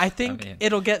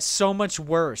it'll get so much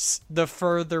worse the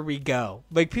further we go.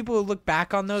 Like, people will look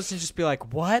back on those and just be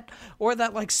like, what? Or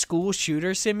that like school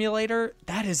shooter simulator,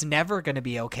 that is never going to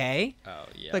be okay. Oh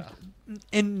yeah. Like,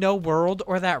 in no world.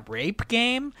 Or that rape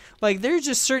game. Like, there's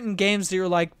just certain games that you're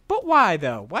like, but why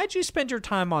though? Why'd you spend your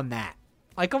time on that?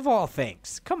 Like, of all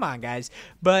things. Come on, guys.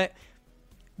 But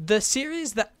the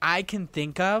series that I can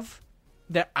think of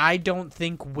that I don't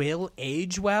think will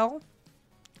age well,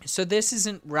 so this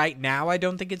isn't right now, I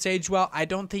don't think it's aged well, I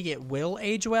don't think it will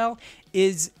age well,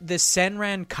 is the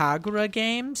Senran Kagura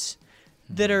games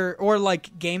that are, or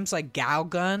like games like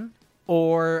Galgun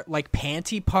or like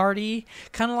Panty Party,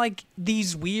 kind of like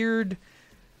these weird,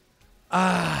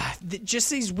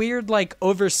 just these weird like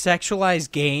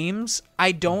over-sexualized games.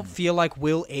 I don't feel like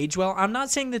will age well. I'm not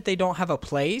saying that they don't have a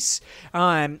place.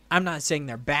 I'm not saying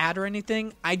they're bad or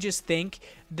anything. I just think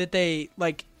that they,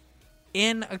 like,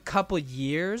 in a couple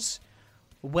years,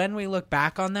 when we look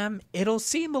back on them, it'll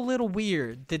seem a little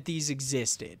weird that these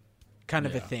existed, kind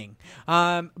of a thing.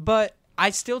 But I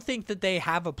still think that they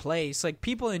have a place. Like,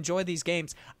 people enjoy these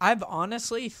games. I've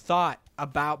honestly thought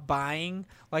about buying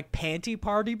like Panty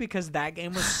Party, because that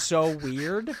game was so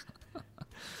weird.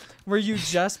 Where you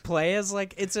just play as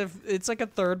like, it's like a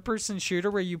third person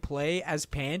shooter where you play as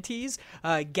panties.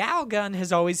 Galgun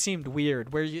has always seemed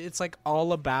weird, where it's like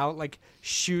all about like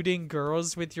shooting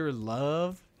girls with your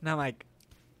love, and I'm like,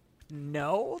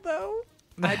 no, though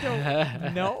I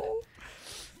don't know.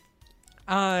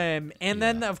 And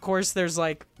then of course there's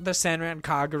like the Senran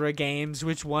Kagura games,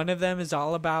 which one of them is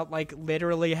all about like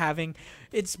literally having,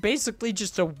 it's basically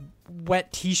just a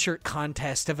wet t-shirt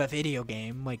contest of a video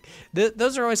game. Like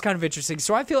those are always kind of interesting.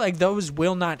 So I feel like those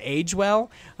will not age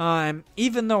well.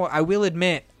 Even though I will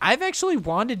admit, I've actually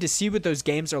wanted to see what those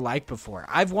games are like before.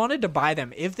 I've wanted to buy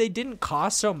them if they didn't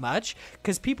cost so much,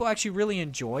 because people actually really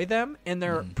enjoy them and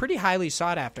they're pretty highly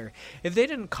sought after. If they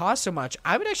didn't cost so much,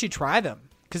 I would actually try them,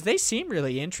 because they seem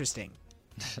really interesting.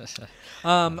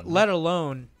 Let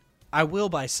alone, I will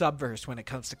buy Subverse when it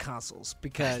comes to consoles,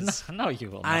 because no, you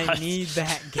will not. I need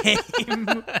that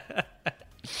game.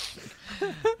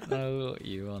 No,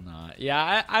 you will not.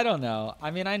 Yeah, I don't know.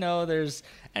 I mean, I know there's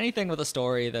anything with a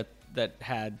story that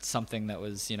had something that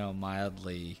was,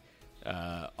 mildly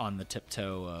on the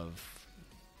tiptoe of,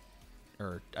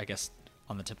 or I guess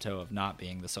on the tiptoe of not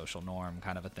being the social norm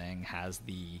kind of a thing, has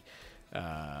the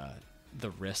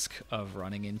risk of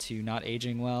running into not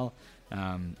aging well.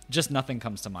 Just nothing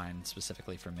comes to mind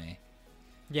specifically for me.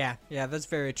 Yeah, that's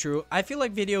very true. I feel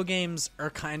like video games are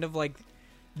kind of like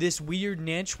this weird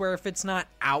niche where if it's not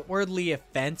outwardly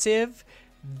offensive,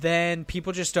 then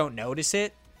people just don't notice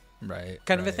it. Right.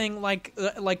 kind of a thing.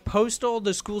 Like Postal,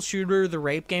 the school shooter, the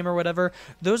rape game or whatever,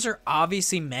 those are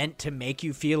obviously meant to make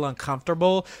you feel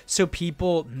uncomfortable so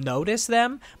people notice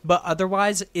them, but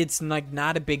otherwise it's like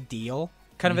not a big deal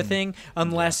kind of a thing,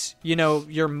 unless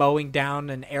you're mowing down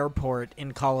an airport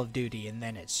in Call of Duty, and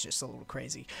then it's just a little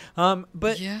crazy.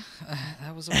 But yeah,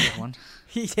 that was a weird one.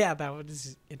 yeah, that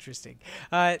was interesting.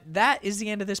 That is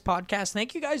the end of this podcast.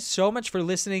 Thank you guys so much for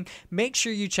listening. Make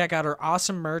sure you check out our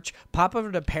awesome merch. Pop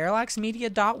over to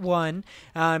parallaxmedia.one.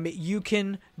 You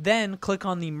can then click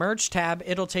on the merch tab.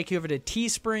 It'll take you over to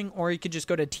Teespring, or you could just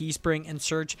go to Teespring and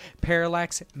search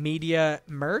Parallax Media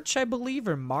merch, I believe,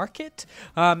 or market.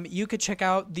 You could check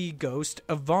out the Ghost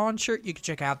of Vaughn shirt. You could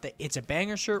check out the It's a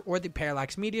Banger shirt or the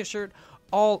Parallax Media shirt.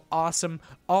 All awesome.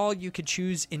 All you could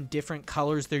choose in different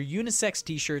colors. They're unisex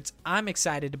t-shirts. I'm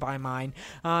excited to buy mine.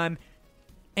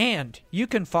 And you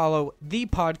can follow the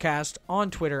podcast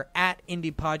on Twitter at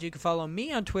IndiePod. You can follow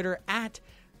me on Twitter at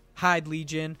Hyde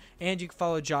Legion. And you can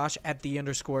follow Josh at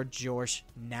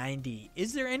 _Josh90.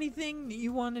 Is there anything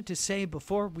you wanted to say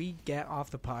before we get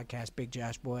off the podcast, Big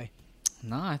Josh boy?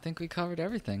 No, I think we covered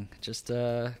everything. Just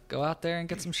go out there and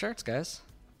get some shirts, guys.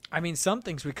 I mean, some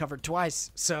things we covered twice,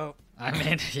 so... I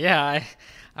mean, yeah,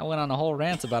 I went on a whole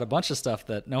rant about a bunch of stuff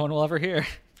that no one will ever hear.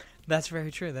 That's very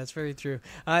true. That's very true.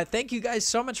 Thank you guys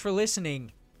so much for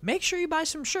listening. Make sure you buy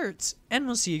some shirts, and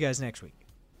we'll see you guys next week.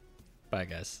 Bye,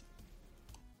 guys.